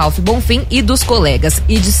Diego Ralph Bonfim e dos colegas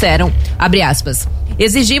e disseram, abre aspas,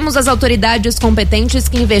 exigimos às autoridades competentes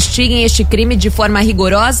que investiguem este crime de forma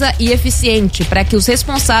rigorosa e eficiente para que os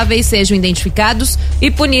responsáveis sejam identificados e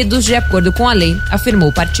punidos de acordo com a lei, afirmou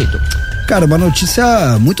o partido. Cara, uma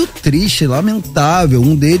notícia muito triste, lamentável.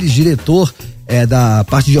 Um deles, diretor da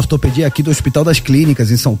parte de ortopedia aqui do Hospital das Clínicas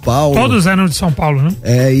em São Paulo. Todos eram de São Paulo,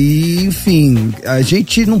 né? E enfim, a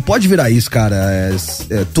gente não pode virar isso, cara.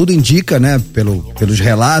 Tudo indica, né, pelos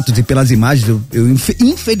relatos e pelas imagens. Eu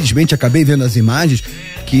infelizmente acabei vendo as imagens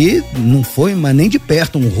que não foi, mas nem de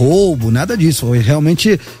perto um roubo, nada disso. Foi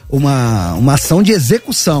realmente uma ação de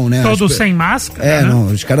execução, né? Todos sem máscara, né? Não,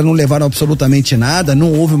 os caras não levaram absolutamente nada,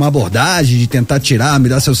 não houve uma abordagem de tentar tirar, me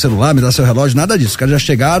dar seu celular, me dar seu relógio, nada disso. Os caras já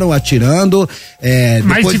chegaram atirando.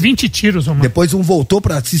 Mais de 20 tiros, mano. Depois um voltou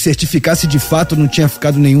pra se certificar se de fato não tinha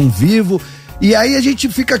ficado nenhum vivo. E aí a gente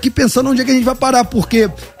fica aqui pensando onde é que a gente vai parar, porque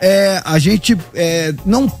a gente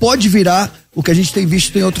não pode virar o que a gente tem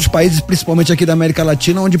visto em outros países, principalmente aqui da América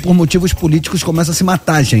Latina, onde por motivos políticos começa a se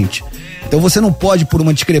matar a gente. Então você não pode, por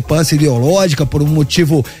uma discrepância ideológica, por um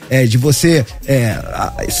motivo de você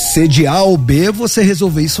ser de A ou B, você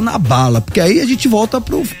resolver isso na bala, porque aí a gente volta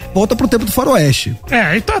pro tempo do faroeste.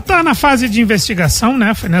 Então tá na fase de investigação,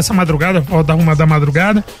 né? Foi nessa madrugada, da 1 da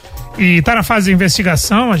madrugada. E tá na fase de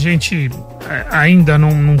investigação, a gente ainda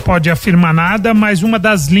não pode afirmar nada, mas uma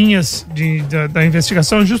das linhas da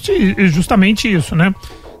investigação é justamente isso, né?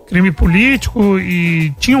 Crime político,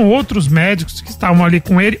 e tinham outros médicos que estavam ali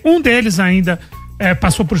com ele. Um deles ainda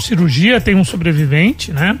passou por cirurgia, tem um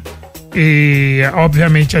sobrevivente, né? E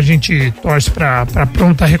obviamente a gente torce para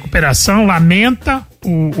pronta recuperação, lamenta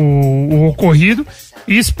o ocorrido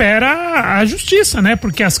e espera a justiça, né?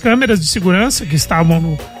 Porque as câmeras de segurança que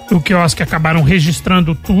estavam no quiosque acabaram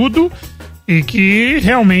registrando tudo, e que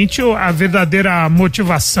realmente a verdadeira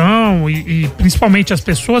motivação e principalmente as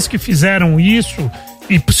pessoas que fizeram isso,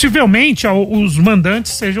 e possivelmente os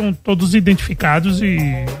mandantes sejam todos identificados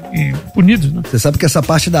e punidos, né? Você sabe que essa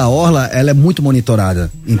parte da orla, ela é muito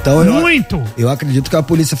monitorada. Então eu acredito que a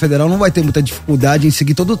Polícia Federal não vai ter muita dificuldade em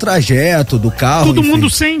seguir todo o trajeto do carro. Todo mundo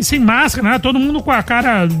sem máscara, né? Todo mundo com a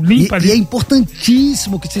cara limpa ali. E é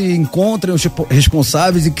importantíssimo que se encontrem os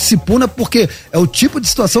responsáveis e que se puna, porque é o tipo de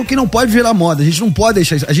situação que não pode virar moda. A gente não pode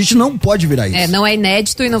deixar isso. A gente não pode virar isso. Não é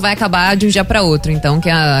inédito e não vai acabar de um dia para outro. Então que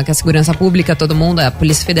a segurança pública, todo mundo, a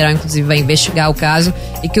Polícia Federal inclusive vai investigar o caso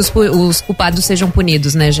e que os culpados sejam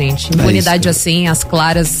punidos, né, gente? Impunidade assim, as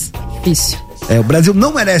claras, difícil. O Brasil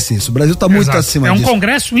não merece isso. O Brasil tá muito acima disso. É um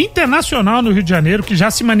congresso internacional no Rio de Janeiro que já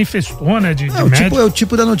se manifestou, né? É o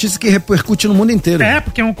tipo da notícia que repercute no mundo inteiro.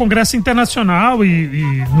 Porque é um congresso internacional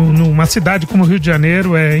e numa cidade como o Rio de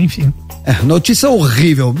Janeiro, enfim. Notícia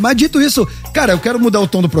horrível. Mas dito isso, cara, eu quero mudar o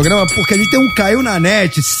tom do programa porque a gente tem um Caiu na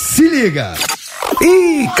Net. Se liga!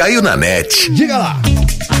 Ih, caiu na net. Diga lá.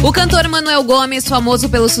 O cantor Manuel Gomes, famoso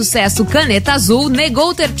pelo sucesso Caneta Azul,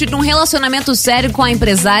 negou ter tido um relacionamento sério com a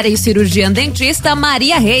empresária e cirurgiã dentista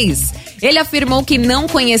Maria Reis. Ele afirmou que não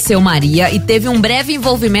conheceu Maria e teve um breve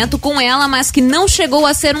envolvimento com ela, mas que não chegou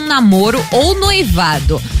a ser um namoro ou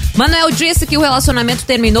noivado. Manuel disse que o relacionamento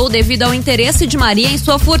terminou devido ao interesse de Maria em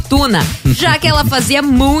sua fortuna, já que ela fazia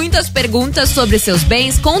muitas perguntas sobre seus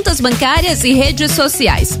bens, contas bancárias e redes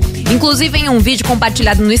sociais. Inclusive, em um vídeo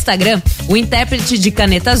compartilhado no Instagram, o intérprete de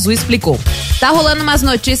Caneta Azul explicou: tá rolando umas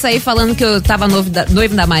notícias aí falando que eu tava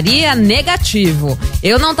noivo da Maria. Negativo.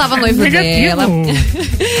 Eu não tava noivo dela.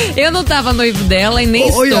 Eu não tava noivo dela e nem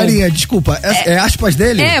estou. Oi, Arinha, desculpa. É aspas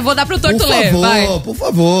dele? Vou dar pro Torto ler. Por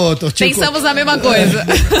favor, Tortico. Pensamos a mesma coisa.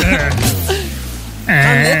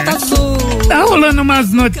 Tá rolando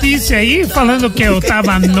umas notícias aí falando que eu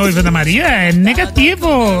tava noiva da Maria. É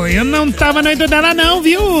negativo. Eu não tava noiva dela não,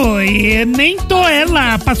 viu? E nem tô.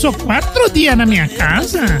 Ela passou 4 dias na minha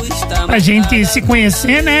casa pra gente se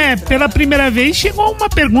conhecer, né? Pela primeira vez chegou uma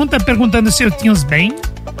pergunta perguntando se eu tinha os bens.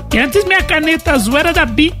 E antes minha caneta azul era da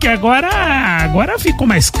Bic, agora ficou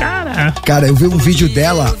mais cara. Cara, eu vi um vídeo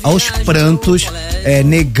dela aos prantos,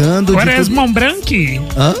 negando... Agora é mão branque.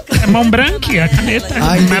 Hã? É mão branque, a caneta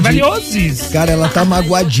mais valiosa. Cara, ela tá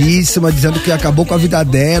magoadíssima, dizendo que acabou com a vida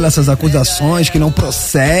dela, essas acusações que não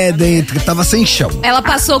procedem, que tava sem chão. Ela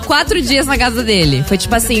passou 4 dias na casa dele. Foi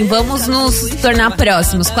tipo assim, vamos nos tornar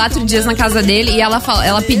próximos. 4 dias na casa dele e ela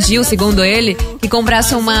pediu, segundo ele, que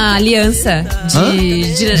comprasse uma aliança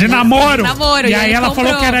de namoro. E aí ela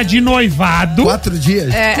falou que era de noivado. 4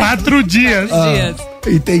 dias? 4 dias.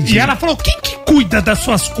 Entendi. E ela falou, quem que cuida das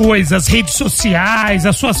suas coisas, redes sociais,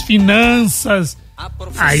 as suas finanças?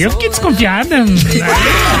 Aí eu fiquei desconfiada.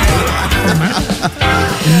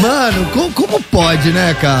 Mano, como pode,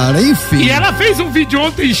 né, cara? Enfim. E ela fez um vídeo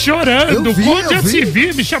ontem chorando, onde eu se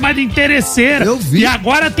vi, me chamar de interesseira. Eu vi. E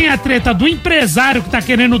agora tem a treta do empresário que tá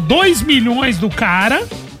querendo 2 milhões do cara.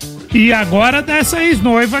 E agora dessa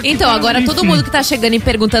ex-noiva. Então, agora todo mundo que tá chegando e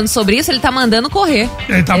perguntando sobre isso, ele tá mandando correr.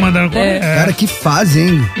 Ele tá mandando correr. Cara, que fase,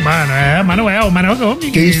 hein? Mano, Manuel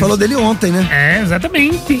Gomes. Que a gente falou dele ontem, né?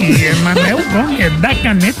 Exatamente. Manuel Gomes, da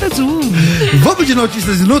caneta azul. Vamos de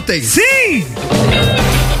notícias inúteis? Sim!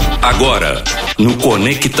 Agora, no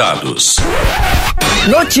Conectados.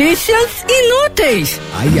 Notícias inúteis.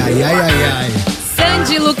 Ai.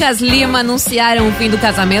 Sandy e Lucas Lima anunciaram o fim do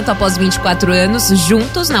casamento após 24 anos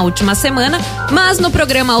juntos na última semana, mas no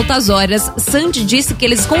programa Altas Horas, Sandy disse que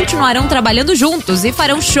eles continuarão trabalhando juntos e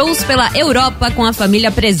farão shows pela Europa com a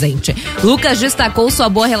família presente. Lucas destacou sua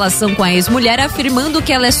boa relação com a ex-mulher, afirmando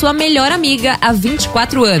que ela é sua melhor amiga há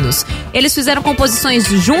 24 anos. Eles fizeram composições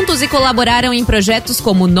juntos e colaboraram em projetos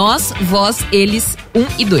como Nós, Vós, Eles 1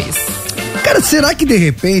 e 2. Cara, será que de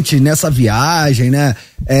repente nessa viagem, né,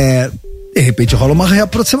 de repente rola uma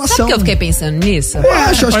reaproximação? Sabe que eu fiquei pensando nisso? Eu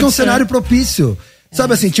acho que é um cenário propício.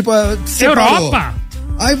 Sabe assim, tipo, Europa!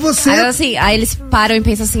 Aí você... Aí eles param e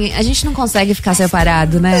pensam assim, a gente não consegue ficar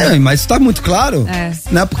separado, né? Mas tá muito claro,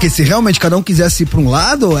 né? Porque se realmente cada um quisesse ir pra um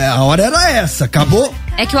lado, a hora era essa, acabou.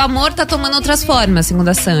 É que o amor tá tomando outras formas, segundo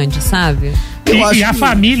a Sandy, sabe? E a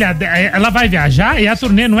família, ela vai viajar e a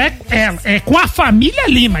turnê não é ela, é com a família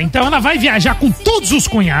Lima. Então ela vai viajar com todos os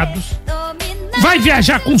cunhados, vai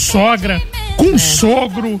viajar com sogra, com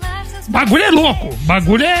sogro. Bagulho é louco,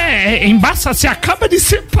 bagulho é embaçado. Você acaba de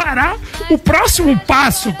separar. O próximo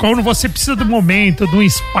passo, quando você precisa do momento, do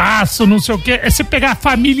espaço, não sei o que, é você pegar a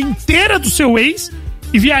família inteira do seu ex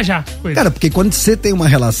e viajar. Cara, porque quando você tem uma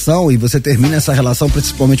relação e você termina essa relação,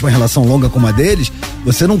 principalmente uma relação longa como a deles,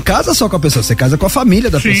 você não casa só com a pessoa, você casa com a família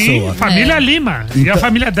da pessoa. Família Lima. E a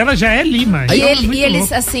família dela já é Lima. E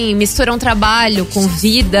eles, assim, misturam trabalho com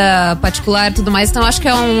vida particular e tudo mais, então acho que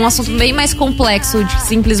é um assunto bem mais complexo de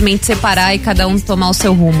simplesmente separar e cada um tomar o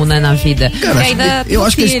seu rumo, né, na vida. Cara, eu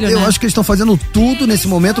acho que eles estão fazendo tudo nesse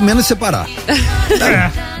momento, menos separar.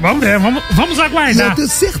 Vamos ver, vamos aguardar. E eu tenho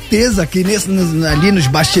certeza que ali nos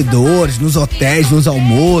bastidores, nos hotéis, nos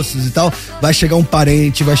almoços e tal, vai chegar um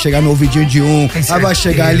parente, vai chegar no ouvidinho de um, vai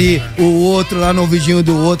chegar ali o outro lá no ouvidinho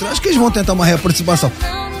do outro. Acho que eles vão tentar uma reaproximação.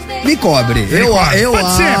 Me cobre. Eu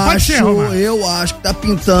acho que tá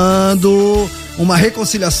pintando uma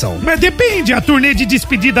reconciliação. Mas depende, a turnê de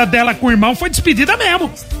despedida dela com o irmão foi despedida mesmo.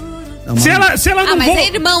 Não, se ela não mas é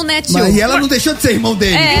irmão, né, tio? E ela não deixou de ser irmão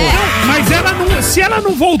dele. Mas se ela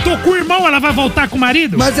não voltou com o irmão, ela vai voltar com o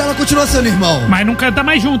marido? Mas ela continua sendo irmão. Mas não canta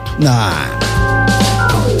mais junto.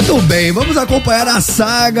 Tudo bem, vamos acompanhar a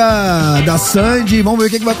saga da Sandy. Vamos ver o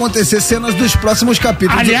que vai acontecer, cenas dos próximos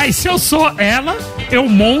capítulos. Aliás, se eu sou ela, eu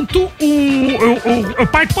monto eu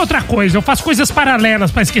parto pra outra coisa. Eu faço coisas paralelas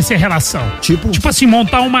pra esquecer a relação. Tipo assim,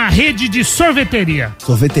 montar uma rede de sorveteria.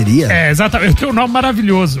 Sorveteria? Exatamente. Eu tenho um nome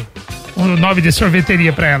maravilhoso. O nome de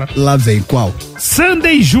sorveteria pra ela. Lá vem, qual?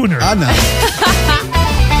 Sunday Junior. Não.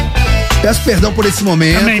 Peço perdão por esse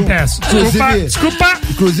momento. Também peço. Desculpa.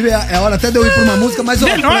 Inclusive, é hora até de eu ir pra uma música, mas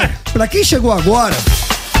pra quem chegou agora,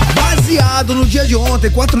 baseado no dia de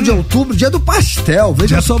ontem, 4 de outubro, dia do pastel.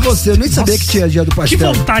 Veja só você, eu nem sabia que tinha dia do pastel. Que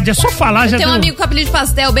vontade, é só falar. Eu tenho um amigo com apelido de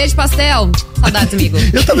pastel, beijo pastel. Saudades, amigo.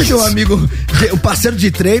 Eu também tenho um amigo, o parceiro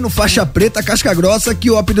de treino, faixa preta, casca grossa,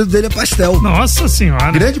 que o apelido dele é pastel. Nossa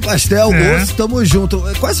senhora. Grande pastel, osso, tamo junto.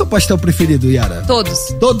 Qual é o seu pastel preferido, Yara?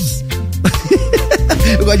 Todos.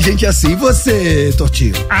 Eu gosto de gente assim. E você,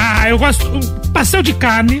 Tortinho? Eu gosto pastel de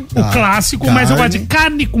carne, o clássico, mas eu gosto de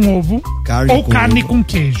carne com ovo ou carne com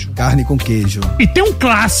queijo. Carne com queijo. E tem um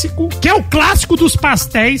clássico, que é o clássico dos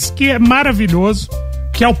pastéis, que é maravilhoso,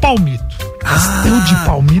 que é o palmito. Pastel de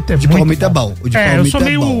palmito é muito palmito bom. É bom. Eu sou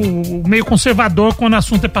meio conservador quando o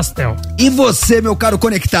assunto é pastel. E você, meu caro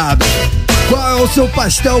conectado? Qual é o seu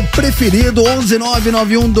pastel preferido?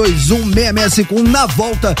 11991216651. Na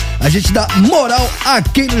volta, a gente dá moral a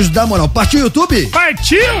quem nos dá moral. Partiu, YouTube?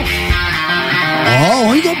 Partiu! Ó,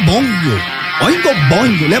 Oingo Bongo. Oingo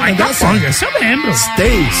Bongo, lembra dessa? Bongo, essa eu lembro.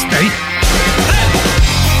 Stay.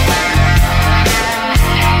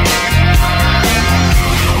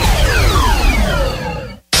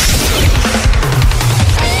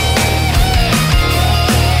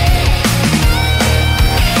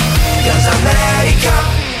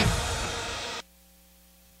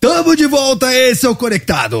 Tamo de volta, esse é o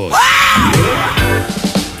Conectados.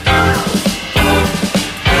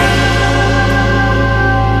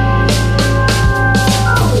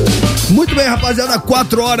 Muito bem, rapaziada,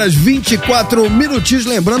 4 horas 24 minutinhos.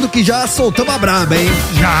 Lembrando que já soltamos a braba, hein?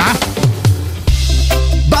 Já.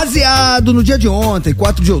 Baseado no dia de ontem,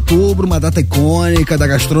 4 de outubro, uma data icônica da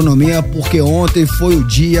gastronomia, porque ontem foi o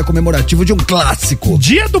dia comemorativo de um clássico.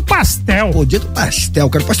 Dia do pastel. Pô, dia do pastel,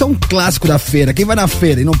 cara. O pastel é um clássico da feira. Quem vai na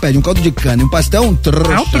feira e não pede um caldo de cana e um pastel é um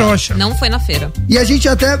trouxa. É um trouxa. Não foi na feira. E a gente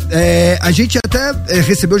até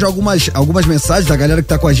recebeu já algumas mensagens da galera que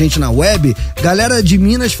tá com a gente na web. Galera de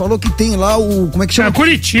Minas falou que tem lá o... Como é que chama? É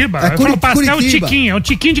Curitiba. O pastel Curitiba. Tiquinho. É o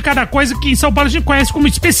tiquinho de cada coisa que em São Paulo a gente conhece como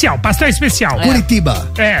especial. Pastel especial. Curitiba.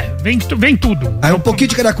 Vem tudo. Aí um pouquinho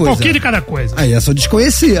de cada coisa. Um pouquinho de cada coisa. Aí essa eu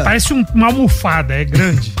desconhecia. Parece uma almofada, é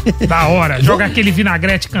grande. Da hora. Joga aquele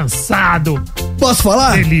vinagrete cansado. Posso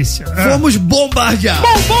falar? Delícia. Vamos bombardear.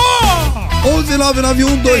 Bombom!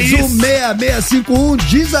 11991216651.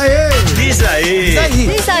 Diz aí. Diz aí.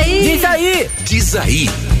 Diz aí. Diz aí. Diz aí.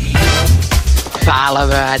 Fala,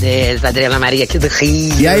 brothers. Adriana Maria aqui do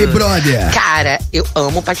Rio. E aí, brother? Cara, eu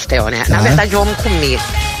amo pastel, né? Tá. Na verdade, eu amo comer.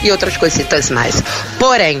 E outras coisitas mais.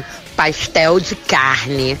 Porém, pastel de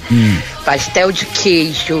carne, pastel de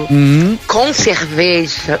queijo, com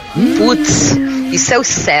cerveja, putz, isso é os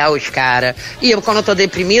céus, cara. E eu, quando eu tô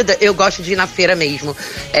deprimida, eu gosto de ir na feira mesmo.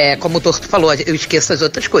 É, como o Torto falou, eu esqueço as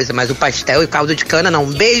outras coisas, mas o pastel e o caldo de cana, não.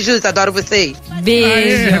 Beijos, adoro vocês.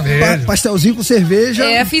 Beijo. Pastelzinho com cerveja.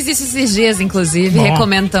 É, fiz isso esses dias, inclusive. Bom.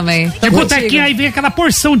 Recomendo também. De botequinho, aí vem aquela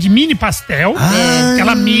porção de mini pastel,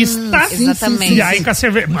 aquela mista. Exatamente. E aí com a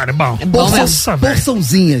cerveja. Mano, é bom. É bom mesmo. Nossa, velho.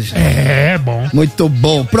 Porçãozinhas. É bom. Muito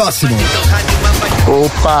bom. Próximo.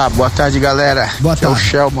 Opa, boa tarde, galera. Boa Aqui é o tarde.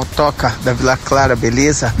 Shell Motoca da Vila Clara,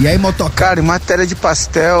 beleza? E aí, Motoca? Cara, em matéria de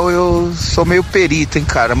pastel, eu sou meio perito, hein,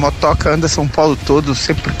 cara. Motoca anda São Paulo todo,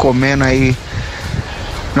 sempre comendo aí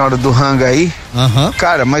na hora do rango aí.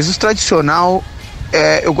 Cara, mas os tradicional,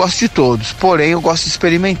 eu gosto de todos, porém eu gosto de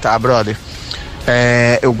experimentar, brother.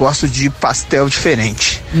 Eu gosto de pastel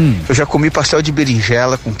diferente. Eu já comi pastel de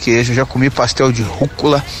berinjela com queijo, eu já comi pastel de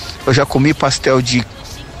rúcula, eu já comi pastel de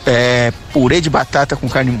purê de batata com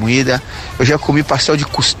carne moída, eu já comi pastel de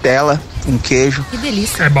costela com queijo. Que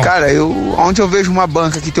delícia. É bom. Cara, onde eu vejo uma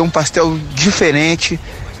banca que tem um pastel diferente,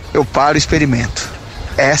 eu paro e experimento.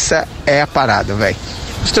 Essa é a parada, velho.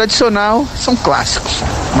 Os tradicional são clássicos,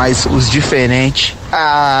 mas os diferentes,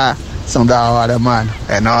 são da hora, mano.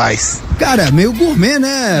 É nóis. Cara, meio gourmet,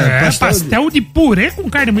 né? Pastel de purê com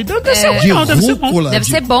carne moída. Deve ser de bom, deve ser bom. rúcula, Deve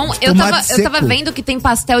de ser bom. Eu tava vendo que tem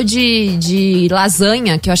pastel de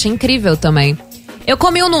lasanha, que eu achei incrível também. Eu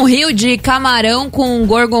comi um no Rio de camarão com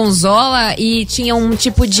gorgonzola e tinha um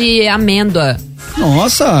tipo de amêndoa.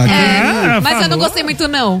 Nossa, mas eu não gostei muito,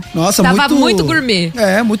 não. Nossa, tava muito gourmet.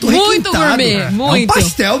 Muito Muito requintado. gourmet, muito. É um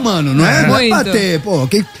pastel, mano, não é? Não é Muito. bater. Pô,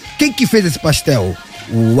 quem que fez esse pastel?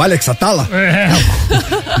 O Alex Atala?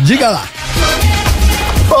 Diga lá.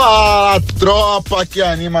 Fala, tropa que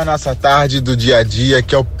anima a nossa tarde do dia a dia,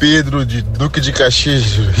 que é o Pedro de Duque de Caxias,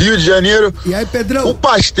 Rio de Janeiro. E aí, Pedrão? O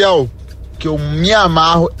pastel que eu me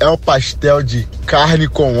amarro é o pastel de carne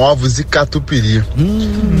com ovos e catupiry.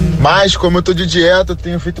 Mas como eu tô de dieta, eu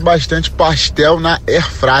tenho feito bastante pastel na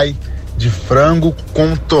airfry de frango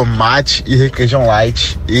com tomate e requeijão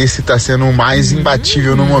light. Esse tá sendo o mais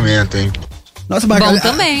imbatível no momento, hein? Nossa, Bom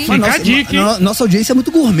também. Nossa, nossa audiência é muito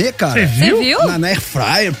gourmet, cara. Você viu? Na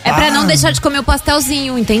airfryer. É pra não deixar de comer o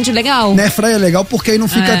pastelzinho, entende? Legal. Na airfryer é legal porque aí não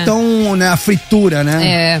fica tão, né, a fritura,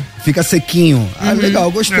 né? Fica sequinho. Legal,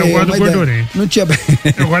 gostei. Eu gosto do gordurinho. Não tinha...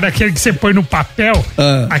 Eu gosto daquele que você põe no papel,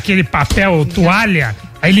 aquele papel toalha,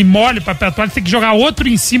 aí ele molha o papel toalha, você tem que jogar outro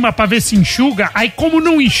em cima pra ver se enxuga, aí como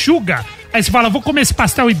não enxuga, Aí você fala, vou comer esse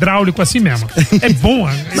pastel hidráulico assim mesmo. É bom.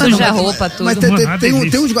 Suja a roupa, tudo. Mas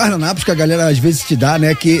tem uns guardanapos que a galera às vezes te dá,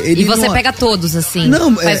 né? Que ele e você não... pega todos, assim.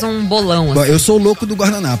 Não, faz um bolão, assim. Eu sou louco do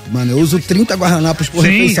guardanapo, mano. Eu uso 30 guardanapos por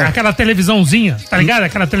refeição. Sim, aquela televisãozinha, tá ligado?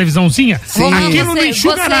 Aquela televisãozinha. Sim. Romano, aquilo não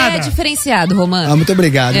enxuga nada. Você é diferenciado, Romano. Muito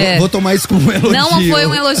obrigado. Vou tomar isso como um elogio. Não foi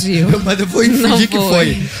um elogio. Mas eu vou fingir que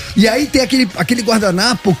foi. E aí tem aquele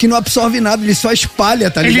guardanapo que não absorve nada, ele só espalha,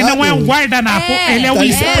 tá ligado? Ele não é um guardanapo, ele é um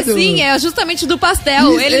sim, é justamente do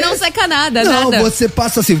pastel. Ele não seca nada, não, nada. Você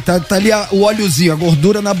passa assim, tá ali o óleozinho, a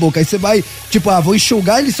gordura na boca. Aí você vai, vou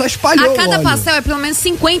enxugar, ele só espalhou. A cada pastel é pelo menos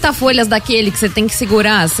 50 folhas daquele que você tem que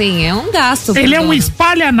segurar, assim. É um gasto. Ele é um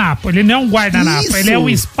espalhanapo, ele não é um guardanapo. Isso. Ele é um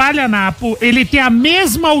espalhanapo. Ele tem a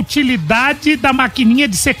mesma utilidade da maquininha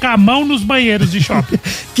de secar a mão nos banheiros de shopping.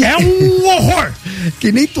 É um horror.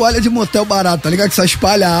 Que nem toalha de motel barato, tá ligado? Que só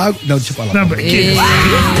espalha a água. Não, deixa eu falar.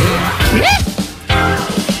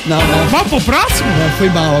 Não. Vamos pro próximo? Não, foi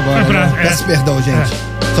mal agora. Peço perdão, gente.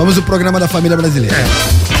 Somos o programa da família brasileira.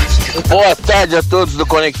 Boa tarde a todos do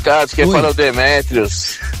Conectados. Quem fala é o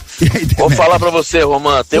Demétrios. Vou falar pra você,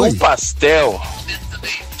 Romano. Tem um pastel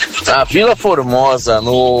na Vila Formosa,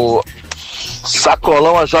 no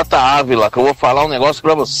Sacolão AJ Ávila, que eu vou falar um negócio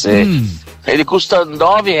pra você. Ele custa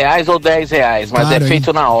R$9 ou R$10, mas Claro, é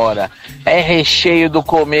feito na hora. É recheio do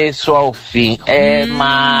começo ao fim. É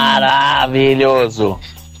maravilhoso.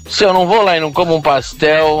 Se eu não vou lá e não como um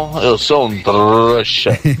pastel, eu sou um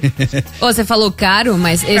trouxa. Você falou caro,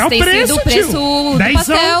 mas esse tem sido o preço do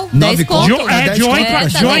pastel. 9 conto. De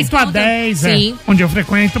 8 a 10, Sim. onde eu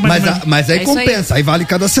frequento. Mas aí compensa, aí vale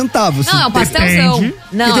cada centavo. Não, é um pastelzão.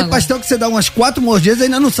 Não, tem pastel que você dá umas 4 mordidas e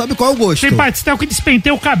ainda não sabe qual é o gosto. Tem pastel que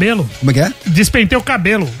despenteia o cabelo. Como é que é? Despenteia o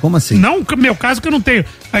cabelo. Como assim? Não, no meu caso que eu não tenho.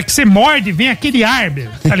 É que você morde, vem aquele ar,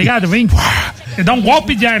 tá ligado? Vem, você dá um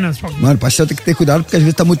golpe de ar nas suas... Mano, pastel tem que ter cuidado porque às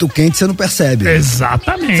vezes tá muito quente e você não percebe.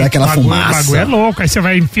 Exatamente. Sabe aquela fumaça? O bagulho é louco, aí você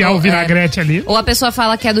vai enfiar o vinagrete ali. Ou a pessoa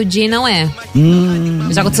fala que é do dia e não é.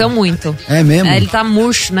 Já aconteceu muito. É mesmo? Ele tá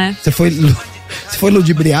murcho, né? Você foi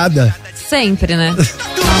ludibriada? Sempre, né?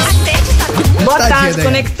 Boa tarde,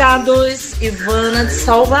 Conectados. Ivana de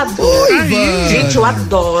Salvador. Oi, Ivana. Gente, eu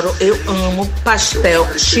adoro, eu amo pastel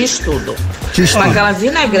X-tudo. Com aquela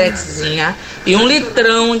vinagretezinha e 1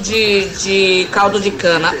 litrão de caldo de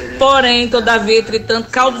cana. Porém, todavia, entretanto,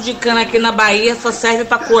 caldo de cana aqui na Bahia só serve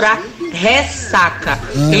pra curar ressaca.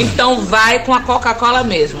 Então vai com a Coca-Cola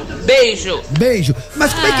mesmo. Beijo. Beijo.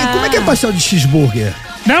 Mas como é que é pastel de cheeseburger?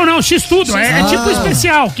 Não, X-tudo. É tipo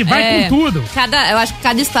especial, que vai com tudo. Eu acho que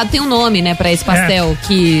cada estado tem um nome, né, pra esse pastel,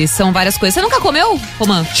 que são várias coisas. Você nunca comeu,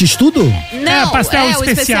 Romano? X-tudo? Não, pastel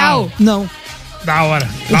especial. Não. Da hora.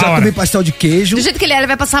 Eu já comi pastel de queijo. Do jeito que ele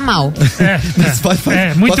vai passar mal.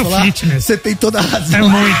 Muito fitness. Você tem toda a razão. É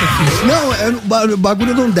muito fitness. Não, o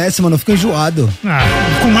bagulho não desce, mano. Eu fico enjoado.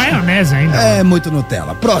 Com maionese ainda. É muito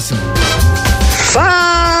Nutella. Próximo.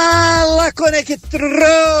 Fala,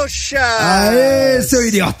 Conectrouxa! Aê, seu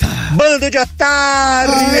idiota! Bando de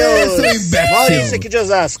otários! Aê, seu imbecil! Maurício aqui de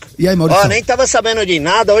Osasco. E aí, Maurício? Nem tava sabendo de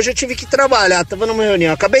nada, hoje eu tive que trabalhar, tava numa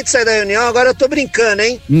reunião. Acabei de sair da reunião, agora eu tô brincando,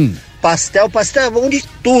 hein? Pastel é bom de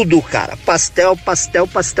tudo, cara. Pastel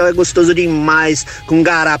é gostoso demais. Com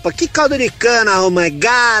garapa. Que caldo de cana, Romã?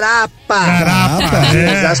 Garapa!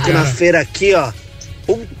 Osasco na feira aqui, ó.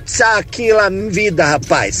 Putz, aquela vida,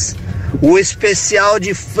 rapaz. O especial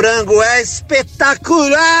de frango é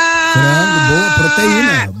espetacular! Frango, boa,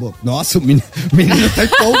 proteína. Nossa, o menino tá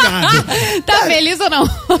empolgado. Tá feliz ou não?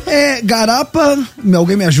 Garapa,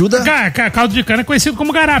 alguém me ajuda? Caldo de cana é conhecido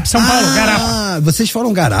como garapa, São Paulo, garapa. Vocês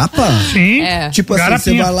falam garapa? Sim. Tipo assim,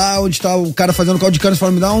 você vai lá onde tá o cara fazendo caldo de cana, você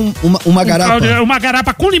fala, me dá uma garapa. Uma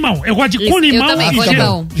garapa com limão. Eu gosto de com limão. Eu também, com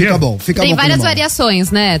limão. Fica bom. Tem várias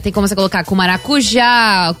variações, né? Tem como você colocar com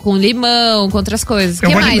maracujá, com limão, com outras coisas. O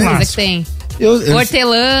que mais que tem?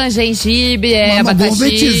 Hortelã, gengibre,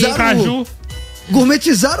 abacaxi, caju.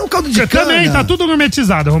 Gourmetizaram o caldo de cana? Também, tá tudo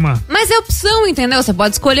gourmetizado, Romã. Mas é opção, entendeu? Você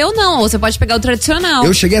pode escolher ou não, ou você pode pegar o tradicional.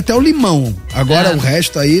 Eu cheguei até o limão. Agora o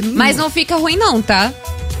resto aí... Mas não fica ruim não, tá?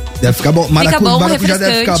 Deve ficar bom. Maracujá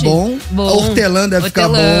deve ficar bom. Hortelã deve ficar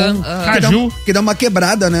bom. Caju. Que dá uma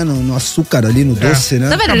quebrada, né? No açúcar ali, no doce, né?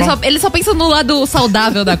 Tá vendo? Ele só pensa no lado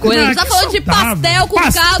saudável da coisa. Ele tá falando de pastel com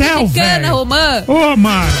caldo de cana, Romã. Ô,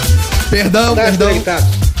 mano. Perdão.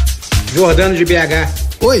 Jordano de BH.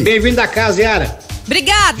 Oi. Bem-vindo da casa, Yara.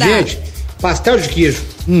 Obrigada. Gente, pastel de queijo.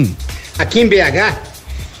 Aqui em BH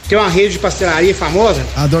tem uma rede de pastelaria famosa.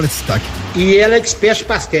 Adoro esse destaque. E ela é expert em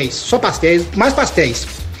pastéis. Só pastéis, mais pastéis.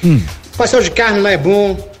 Pastel de carne lá é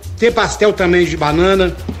bom. Tem pastel também de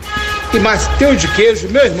banana. E pastel de queijo,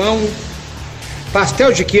 meu irmão.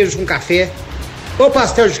 Pastel de queijo com café. ou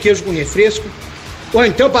pastel de queijo com refresco, ou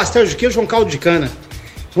então pastel de queijo com caldo de cana.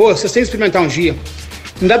 Pô, vocês têm que experimentar um dia.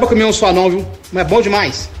 Não dá pra comer um só não, viu? Mas é bom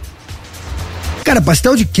demais. Cara,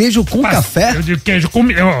 pastel de queijo com café? Pastel de queijo com...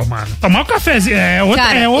 mano, tomar um cafezinho é outro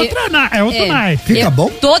naipe. Fica bom?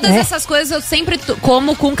 Todas essas coisas eu sempre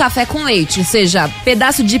como com café com leite. Seja,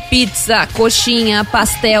 pedaço de pizza, coxinha,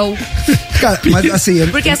 pastel. Cara, mas assim...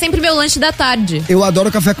 Porque é sempre meu lanche da tarde. Eu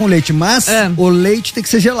adoro café com leite, mas o leite tem que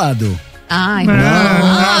ser gelado. Ai,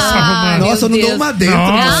 nossa, eu não dou uma dentro.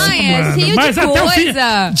 Ai, é cheio Mas de até o fim,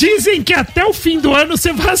 coisa. dizem que até o fim do ano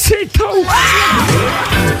você vai acertar o...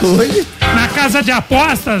 Oi? Na casa de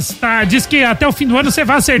apostas, tá? Diz que até o fim do ano você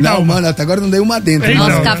vai acertar. Não, mano, até agora eu não dei uma dentro.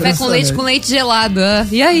 Nossa, Não, café com leite gelado.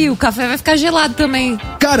 E aí, o café vai ficar gelado também.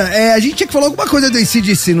 Cara, a gente tinha que falar alguma coisa do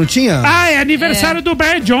AC/DC, não tinha? Ah, é aniversário do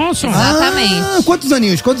Brian Johnson. Exatamente. Quantos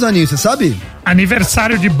aninhos, você sabe?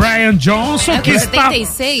 Aniversário de Brian Johnson, que está...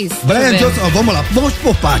 76? Brian Johnson, vamos lá, vamos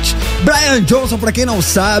por parte. Brian Johnson, pra quem não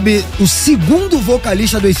sabe, o segundo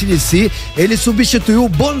vocalista do AC/DC, ele substituiu o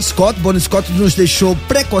Bon Scott. Bon Scott nos deixou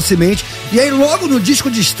precocemente. E aí, logo no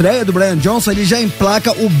disco de estreia do Brian Johnson, ele já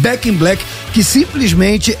emplaca o Back in Black, que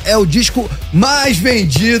simplesmente é o disco mais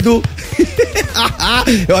vendido.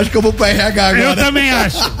 Eu acho que eu vou pro RH agora. Eu também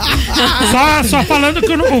acho. Só falando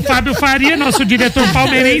que o Fábio Faria, nosso diretor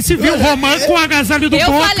palmeirense, viu o Romã com o agasalho do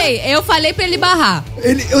Boca. Eu falei pra ele barrar.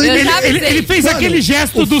 Ele fez aquele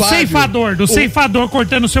gesto do ceifador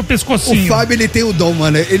cortando o seu pescocinho. O Fábio, ele tem o dom,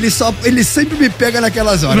 mano. Ele sempre me pega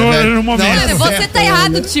naquelas horas, no momento. Você tá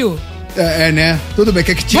errado, tio. Né? Tudo bem,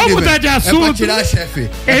 quer que tire? Vamos mudar de assunto. É pra tirar, chefe.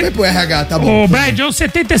 É pro RH, tá bom. O Brian Johnson,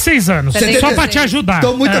 76 anos. 76. Só pra te ajudar.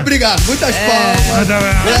 Então, muito obrigado. Muitas palmas.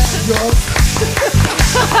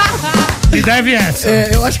 Me deve essa.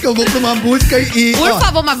 Eu acho que eu vou pra uma música e... Por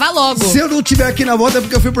favor, mas vá logo. Se eu não estiver aqui na volta é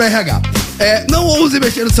porque eu fui pro RH. Não ouse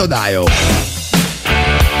mexer no seu dial.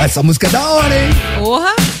 Essa música é da hora, hein?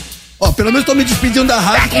 Porra. Ó, pelo menos tô me despedindo da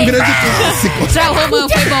rádio com um grande clássico. Tchau, Romã,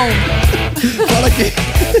 foi bom. Fala aqui.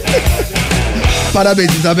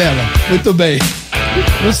 Parabéns, Isabela. Muito bem.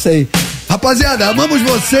 Não sei. Rapaziada, amamos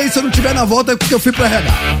vocês. Se eu não estiver na volta é porque eu fui pro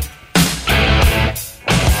RH.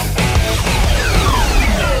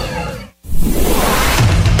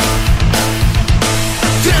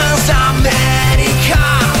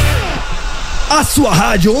 A sua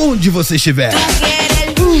rádio, onde você estiver.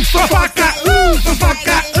 Fofoca,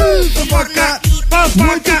 fofoca, fofoca.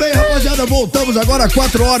 Muito bem, rapaziada, voltamos agora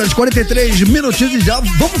 4 horas, 43 minutinhos e já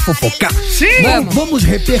vamos fofocar. Sim! Vamos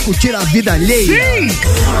repercutir a vida alheia. Sim!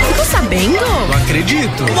 Ficou sabendo? Não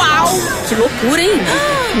acredito. Uau! Que loucura, hein?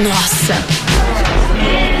 Nossa!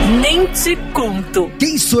 Nem te conto.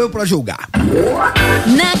 Quem sou eu pra julgar?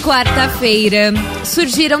 Na quarta-feira,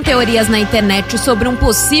 surgiram teorias na internet sobre um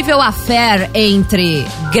possível affair entre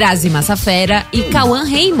Grazi Massafera e Cauã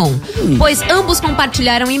Raymond, pois ambos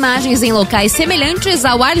compartilharam imagens em locais semelhantes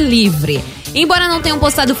ao ar livre. Embora não tenham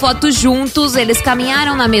postado fotos juntos, eles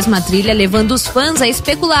caminharam na mesma trilha, levando os fãs a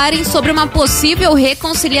especularem sobre uma possível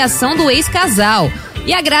reconciliação do ex-casal.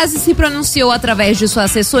 E a Grazi se pronunciou através de sua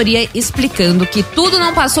assessoria, explicando que tudo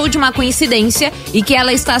não passou de uma coincidência e que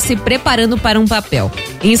ela está se preparando para um papel.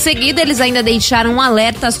 Em seguida, eles ainda deixaram um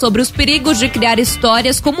alerta sobre os perigos de criar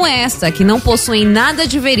histórias como essa, que não possuem nada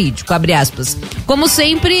de verídico, abre aspas. Como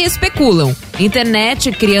sempre, especulam.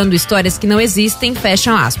 Internet criando histórias que não existem,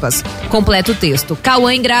 fecham aspas. Completa o texto.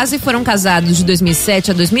 Cauã e Grazi foram casados de 2007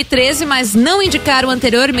 a 2013, mas não indicaram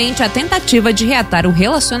anteriormente a tentativa de reatar o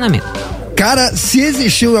relacionamento. Cara, se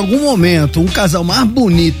existiu em algum momento um casal mais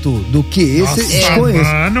bonito do que esse, desconheço.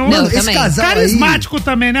 Mano, esse também. casal carismático aí,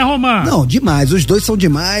 também, né, Romã? Não, demais. Os dois são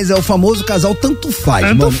demais. É o famoso casal tanto faz,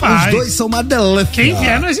 tanto faz. Os dois são uma delícia. Quem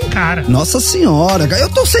vier, nós encara. Nossa senhora, eu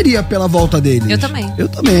torceria pela volta deles. Eu também. Eu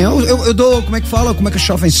também. Eu dou, como é que fala? Como é que os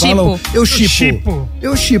jovens falam? Eu chipo.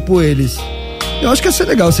 Eu chipo eles. Eu acho que ia ser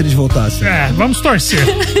legal se eles voltassem. Vamos torcer.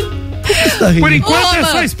 Por enquanto é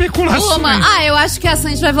só especulação. Eu acho que a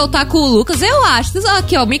Sandy vai voltar com o Lucas. Eu acho.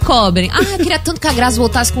 Aqui, ó, me cobrem. Eu queria tanto que a Grazi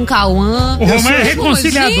voltasse com o Cauã. O Romã é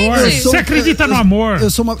reconciliador. Você acredita no amor?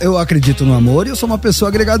 Eu acredito no amor e eu sou uma pessoa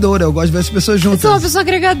agregadora. Eu gosto de ver as pessoas juntas. Eu sou uma pessoa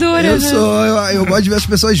agregadora. Eu gosto de ver as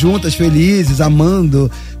pessoas juntas, felizes,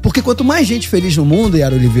 amando. Porque quanto mais gente feliz no mundo,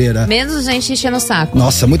 Yara Oliveira, menos gente enchendo o saco.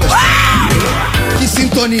 Nossa, muitas. Que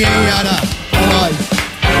sintonia, hein, Yara? Nós.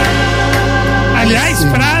 Aliás,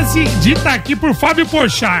 frase dita aqui por Fábio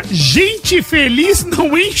Porchat: gente feliz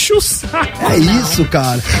não enche o saco. É isso,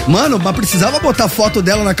 cara. Mano, mas precisava botar foto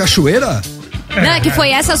dela na cachoeira? Não, que foi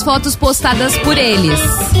essas fotos postadas por eles.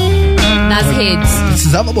 nas redes.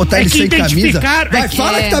 Precisava botar ele sem camisa. Vai, é que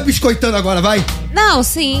fala que tá biscoitando agora, vai. Não,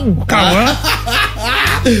 sim. Cauã.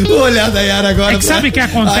 Olha da Yara agora. É que sabe o que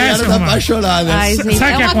acontece, A Yara tá apaixonada. Ai, gente,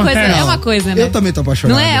 sabe o que acontece? É uma coisa, né? Eu também tô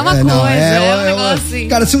apaixonado. Não é uma coisa, é um negócio assim.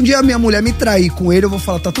 Cara, se um dia a minha mulher me trair com ele, eu vou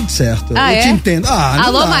falar, tá tudo certo. Eu te entendo. Não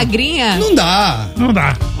Alô, dá. magrinha? Não dá. Não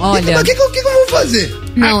dá. Olha. Mas o que eu vou fazer?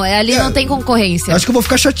 Não, ali não tem concorrência. Acho que eu vou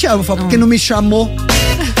ficar chateado. Vou falar, porque não me chamou.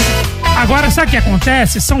 Agora, sabe o que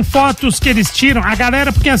acontece? São fotos que eles tiram, a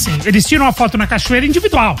galera, porque assim, eles tiram a foto na cachoeira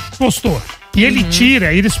individual, postou. E ele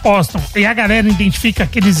tira, eles postam, e a galera identifica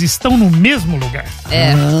que eles estão no mesmo lugar.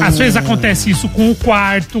 Às vezes acontece isso com o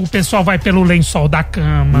quarto, o pessoal vai pelo lençol da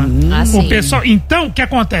cama. O pessoal. Então, o que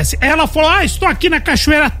acontece? Ela falou, estou aqui na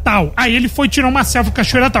cachoeira tal. Aí ele foi tirar uma selfie na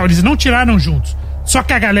cachoeira tal. Eles não tiraram juntos. Só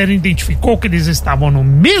que a galera identificou que eles estavam no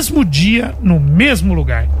mesmo dia, no mesmo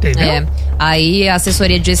lugar, entendeu? Aí a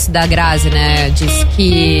assessoria disse da Grazi, né? Disse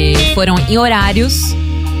que foram em horários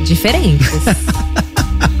diferentes.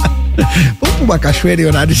 Vamos pra uma cachoeira em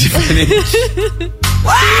horários diferentes.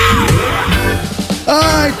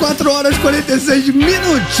 4h46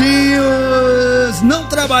 minutinhos. Não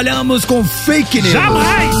trabalhamos com fake news.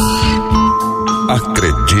 Jamais!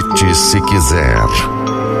 Acredite se quiser.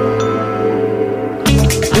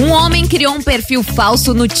 Um homem criou um perfil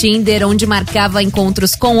falso no Tinder onde marcava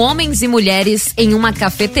encontros com homens e mulheres em uma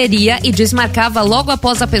cafeteria e desmarcava logo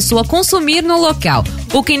após a pessoa consumir no local.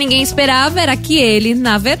 O que ninguém esperava era que ele,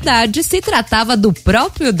 na verdade, se tratava do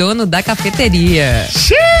próprio dono da cafeteria.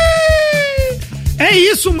 É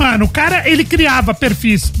isso, mano. O cara, ele criava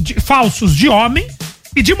perfis falsos de homem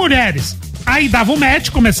e de mulheres. Aí dava um match,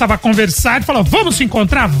 começava a conversar e falava, vamos se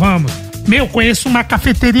encontrar? Vamos. Conheço uma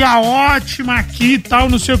cafeteria ótima aqui e tal,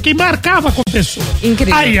 não sei o que, e marcava com pessoas.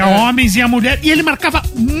 Incrível. Aí, homens e a mulher, e ele marcava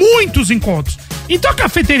muitos encontros. Então a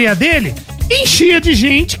cafeteria dele enchia de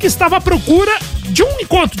gente que estava à procura de um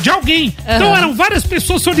encontro, de alguém. Então eram várias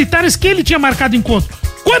pessoas solitárias que ele tinha marcado encontro.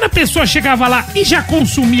 Quando a pessoa chegava lá e já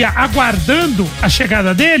consumia aguardando a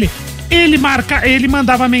chegada dele, ele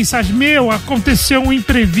mandava mensagem, aconteceu um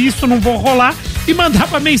imprevisto, não vou rolar, e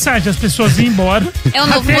mandava mensagem, as pessoas iam embora. É um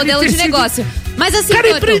novo modelo de negócio. Mas assim, cara,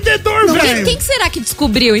 empreendedor, velho. Quem será que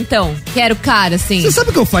descobriu, então? Que era o cara, assim? Você sabe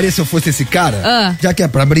o que eu faria se eu fosse esse cara? Já que é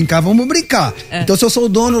pra brincar, vamos brincar. Então, se eu sou o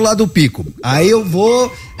dono lá do Pico, aí eu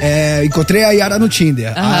vou... encontrei a Yara no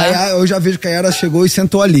Tinder. Aí eu já vejo que a Yara chegou e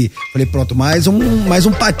sentou ali. Falei, pronto, mais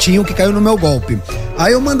um patinho que caiu no meu golpe.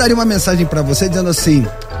 Aí eu mandaria uma mensagem pra você dizendo assim,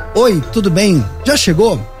 oi, tudo bem? Já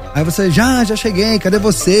chegou? Aí você, já cheguei, cadê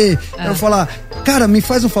você? Aí eu falar, cara, me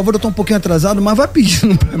faz um favor, eu tô um pouquinho atrasado, mas vai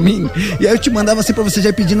pedindo pra mim. E aí eu te mandava assim pra você já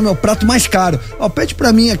ir pedindo meu prato mais caro. Pede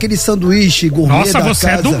pra mim aquele sanduíche gourmet. Nossa, da você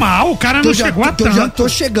casa. É do mal, o cara não chegou a tanto. Eu já tô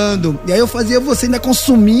chegando. E aí eu fazia você ainda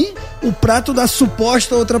consumir o prato da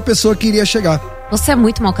suposta outra pessoa que iria chegar. Você é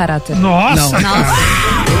muito mau caráter. Nossa!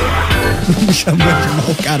 Me chamando de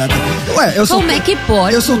mau caráter. Como é que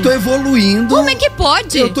pode? Eu só tô evoluindo. Como é que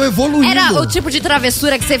pode? Eu tô evoluindo. Era o tipo de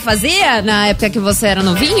travessura que você fazia na época que você era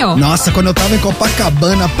novinho? Nossa, quando eu tava em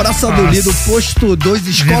Copacabana, Praça do Lido, Posto 2,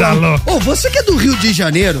 Escola... Você que é do Rio de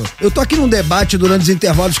Janeiro, eu tô aqui num debate durante os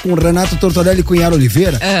intervalos com o Renato Tortorelli e com o Yara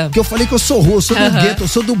Oliveira, que eu falei que eu sou rua, eu sou do gueto, eu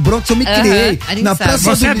sou do Bronx, eu me criei. Na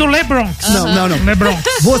Praça você é do Lebronx. Não. Lebronx.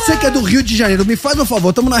 Você que é do Rio de Janeiro, me faz um favor,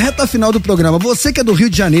 estamos na reta final do programa. Você que é do Rio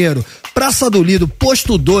de Janeiro, Praça do Lido,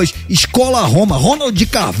 Posto 2, Escola Roma, Ronald de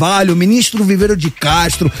Carvalho, Ministro Viveiro de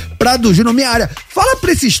Castro, Prado Júnior, minha área. Fala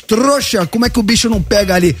pra esses trouxa como é que o bicho não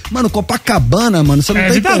pega ali. Mano, Copacabana, mano, você não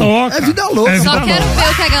tem vida louca. É vida louca. Só quero ver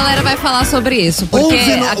o que a galera vai falar sobre isso, porque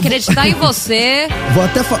acreditar em você... Vou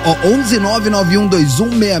até falar,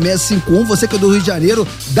 11991216651, você que é do Rio de Janeiro,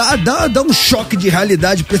 dá um choque de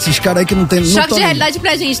realidade pra esses caras aí que não tem... Choque de realidade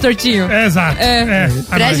pra gente, Tortinho. Exato.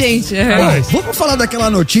 Pra gente. Vamos falar daquela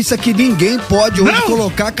notícia que ninguém pode hoje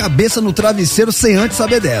colocar a cabeça no travesseiro sem antes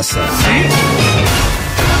saber dessa.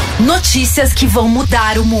 Notícias que vão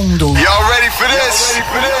mudar o mundo. Y'all ready for this?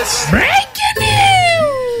 Breaking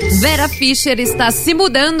news! Vera Fischer está se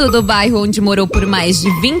mudando do bairro onde morou por mais de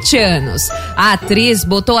 20 anos. A atriz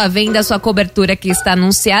botou à venda sua cobertura que está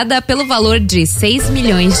anunciada pelo valor de 6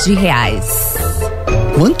 milhões de reais.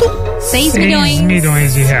 Quanto? 6 milhões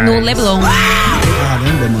de reais. No Leblon.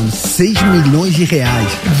 Caramba, mano, 6 milhões de reais.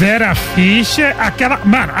 Vera Fischer, a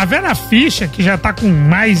Vera Fischer, que já tá com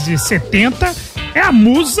mais de 70, é a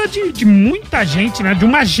musa de muita gente, né? De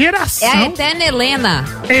uma geração. É a Eterna Helena.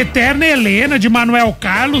 Eterna Helena, de Manuel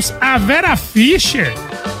Carlos. A Vera Fischer,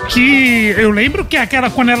 que eu lembro que aquela,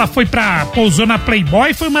 quando ela pousou na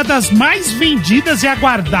Playboy, foi uma das mais vendidas e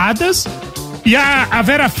aguardadas E a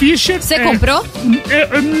Vera Fischer... Você comprou?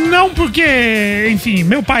 Não, porque, enfim,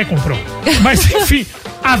 meu pai comprou. Mas, enfim,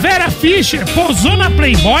 a Vera Fischer posou na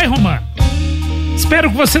Playboy, Romano.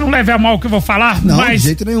 Espero que você não leve a mal o que eu vou falar. Não, mas de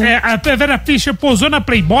jeito nenhum. A Vera Fischer posou na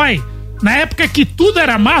Playboy na época que tudo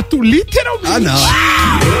era mato, literalmente. Ah, não.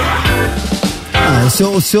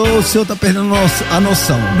 O senhor tá perdendo a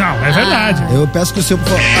noção. Não, é verdade. Eu peço que o senhor...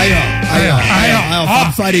 Aí, ó,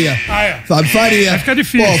 Fábio Faria. Fábio Faria. Vai ficar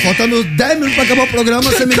difícil. Pô, faltando 10 minutos pra acabar o programa,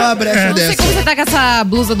 você me dá uma brecha dessa. Não sei como você tá com essa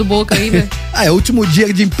blusa do Boca ainda. É o último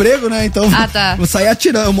dia de emprego, né? Então tá. Vou sair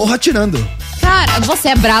atirando, eu morro atirando. Cara, você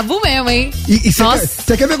é bravo mesmo, hein? E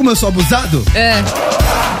você quer ver como eu sou abusado? É.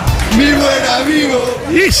 Mi buen amigo.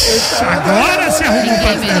 Ixi, agora se arrumou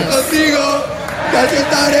pra estar contigo. Te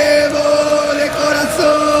aceptaremos de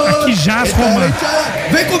coração. Aqui já, Romano.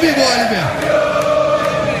 Vem comigo, Oliver.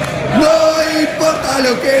 Não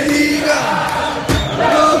importa o que diga.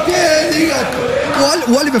 O que diga.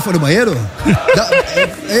 O Oliver foi no banheiro?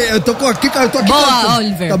 Eu tô aqui, cara. Boa,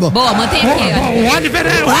 Oliver. Tá bom. Boa, mantém aqui. O Oliver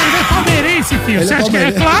é palmeirense, filho. Você acha que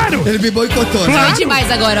é claro? Ele me boicotou. Claro. Foi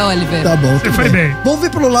demais agora, Oliver. Tá bom. Você foi bem. Vamos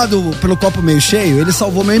ver pelo copo meio cheio. Ele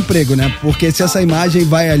salvou meu emprego, né? Porque se essa imagem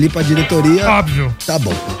vai ali pra diretoria... Óbvio. Tá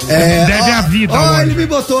bom. Deve a vida. Ele me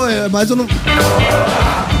botou, mas eu não...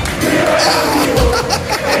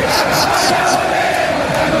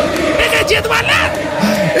 Pegadinha do malandro!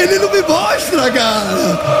 Ele não me mostra, cara!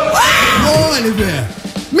 Oliver!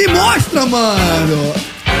 Me mostra, mano!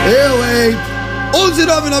 Eu, hein?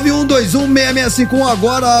 11991216651.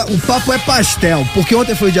 Agora o papo é pastel, porque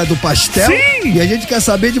ontem foi o dia do pastel. Sim! E a gente quer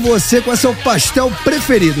saber de você qual é o seu pastel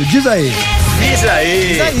preferido. Diz aí. Diz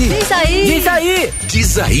aí. Diz aí. Diz aí.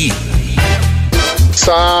 Diz aí.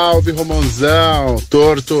 Salve, Romanzão,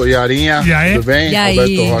 Torto e Arinha. E aí? Tudo bem? E aí?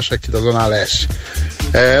 Roberto Rocha aqui da Zona Leste.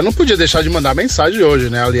 Não podia deixar de mandar mensagem hoje,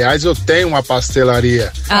 né? Aliás, eu tenho uma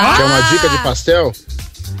pastelaria. Quer uma dica de pastel?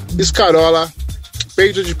 Escarola,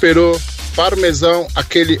 peito de peru, parmesão,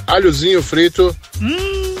 aquele alhozinho frito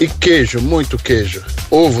e queijo, muito queijo.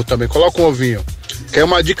 Ovo também, coloca um ovinho. Quer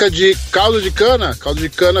uma dica de caldo de cana? Caldo de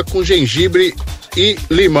cana com gengibre e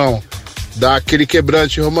limão. Dá aquele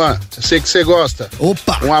quebrante, Romã. Eu sei que você gosta.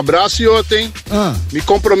 Opa! Um abraço e outro, hein? Me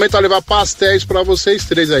comprometo a levar pastéis pra vocês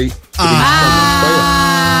três aí.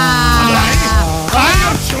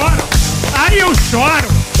 Aí eu choro.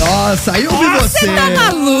 Nossa, aí eu vi você. Você tá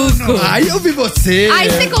maluco. Aí eu vi você. Aí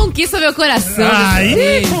você conquista meu coração.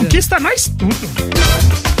 Aí conquista nós tudo.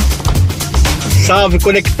 Salve,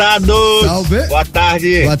 Conectados! Salve! Boa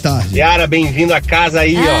tarde! Boa tarde! Yara, bem-vindo à casa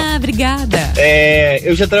aí, ó. Obrigada!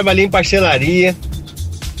 Eu já trabalhei em pastelaria,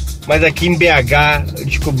 mas aqui em BH eu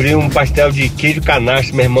descobri um pastel de queijo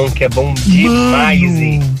canastro, meu irmão, que é bom demais,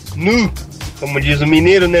 hein? Nu! Como diz o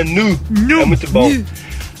mineiro, né? Nu! É muito bom.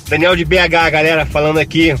 Daniel de BH, galera, falando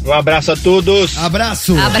aqui. Um abraço a todos.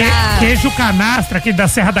 Abraço. Queijo canastra, aquele da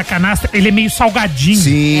Serra da Canastra, ele é meio salgadinho.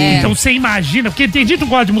 Sim. Então você imagina, porque tem gente que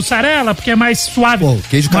gosta de mussarela, porque é mais suave. Pô,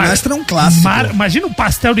 queijo canastra é um clássico. Imagina um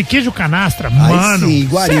pastel de queijo canastra, aí mano. Sim,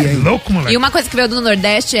 iguaria, é louco, moleque. E uma coisa que veio do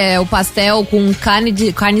Nordeste é o pastel com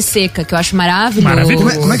carne seca, que eu acho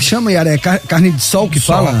maravilhoso. Como é que chama, Yara? É carne de sol que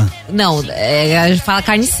fala? Não, a gente fala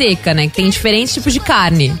carne seca, né? Que tem diferentes tipos de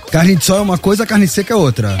carne. Carne de sol é uma coisa, carne seca é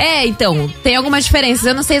outra. Então, tem algumas diferenças.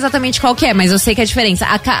 Eu não sei exatamente qual que é, mas eu sei que é a diferença.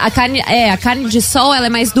 A carne de sol, ela é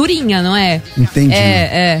mais durinha, não é? Entendi.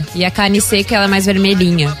 E a carne seca, ela é mais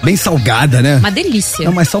vermelhinha. Bem salgada, né? Uma delícia.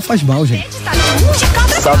 Não, mas sal faz mal, gente.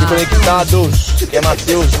 Salve, Conectados! Aqui é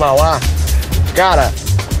Matheus de Mauá. Cara,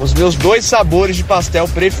 os meus 2 sabores de pastel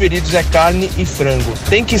preferidos é carne e frango.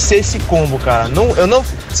 Tem que ser esse combo, cara.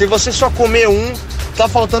 Se você só comer um, tá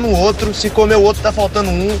faltando o outro. Se comer o outro, tá faltando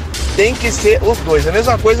um. Tem que ser os dois. A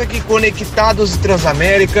mesma coisa que Conectados e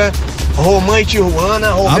Transamérica, Romã e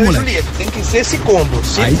Tijuana, Romeu e Julieta. Tem que ser esse combo.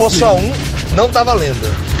 Se for só um, não tá valendo.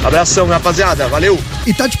 Abração, rapaziada. Valeu.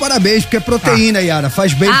 E tá de parabéns, porque é proteína, Yara.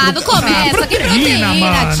 Faz bem não começa. Que proteína,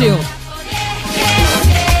 tio.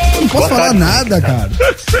 Eu não posso falar nada, cara.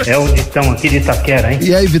 É o Vitão aqui de Itaquera, hein?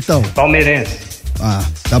 E aí, Vitão? Palmeirense.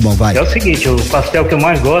 Tá bom, vai. É o seguinte, o pastel que eu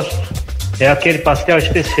mais gosto é aquele pastel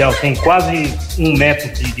especial, tem quase 1 metro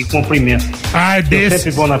de comprimento. Eu sempre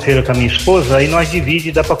vou na feira com a minha esposa, aí nós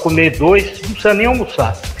dividimos, dá pra comer 2, não precisa nem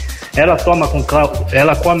almoçar. Ela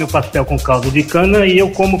come o pastel com caldo de cana e eu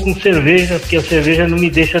como com cerveja, porque a cerveja não me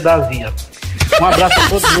deixa dar azia. Um abraço a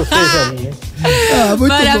todos vocês ali, hein? Muito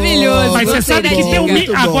maravilhoso. bom. Mas você sabe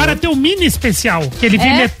que agora tem um mini especial, que ele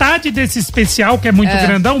vem metade desse especial, que é muito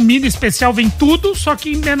grandão, o mini especial vem tudo, só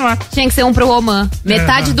que em menor. Tinha que ser um pro Roman.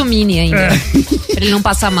 Metade do mini ainda. Pra ele não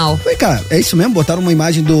passar mal. Vem cá, é isso mesmo? Botaram uma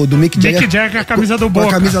imagem do Mick Jagger. Mick Jagger, a camisa do Boca.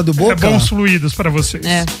 A camisa do Boca. É bons fluidos pra vocês.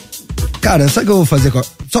 Cara, sabe o que eu vou fazer?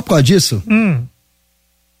 Só por causa disso?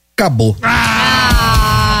 Acabou.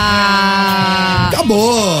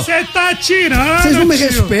 Acabou. Você tá tirando. Vocês não me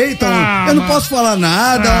respeitam. Eu não posso falar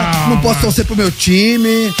nada. Não posso torcer pro meu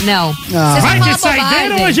time. Não. Vai de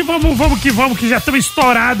saideira ou hoje vamos que já estamos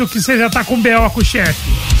estourados, que você já tá com B.O. com o chefe.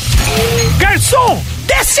 Garçom,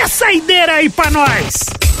 desce a saideira aí pra nós.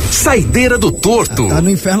 Saideira do torto. Tá no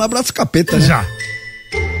inferno, abraço capeta, né? Já.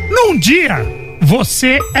 Num dia,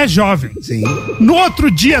 você é jovem. Sim. No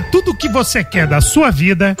outro dia, tudo que você quer da sua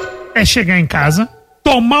vida é chegar em casa,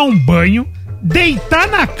 tomar um banho, deitar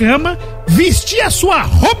na cama, vestir a sua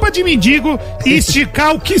roupa de mendigo e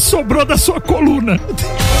esticar o que sobrou da sua coluna.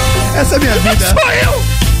 Essa é a minha vida. Sou eu!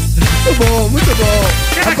 Muito bom, muito bom.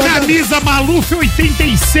 Aquela camisa Maluf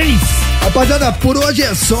 86. Rapaziada, por hoje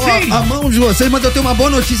é só. A mão de vocês, mas eu tenho uma boa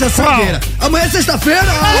notícia, saideira. Amanhã é sexta-feira.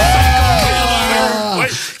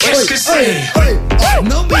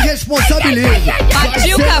 Não me responsabilize.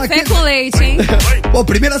 Bati o café com leite, hein? Pô,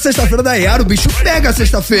 primeira sexta-feira da Iara, o bicho pega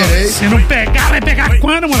sexta-feira, hein? Se não pegar, vai pegar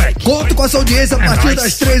quando, moleque? Conto com essa audiência a partir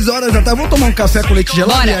das 3 horas da tarde. Vamos tomar um café com leite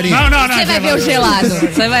gelado, Iarinha? Não. Você vai ver o gelado.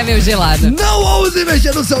 Você vai ver o gelado. Não ouse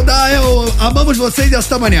mexer no seu dial. Amamos vocês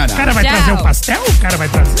esta manhã. O cara vai trazer o pastel? O cara vai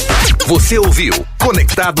trazer. Você ouviu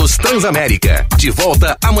Conectados Transamérica. De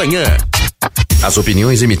volta amanhã. As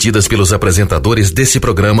opiniões emitidas pelos apresentadores desse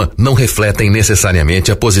programa não refletem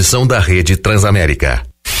necessariamente a posição da Rede Transamérica.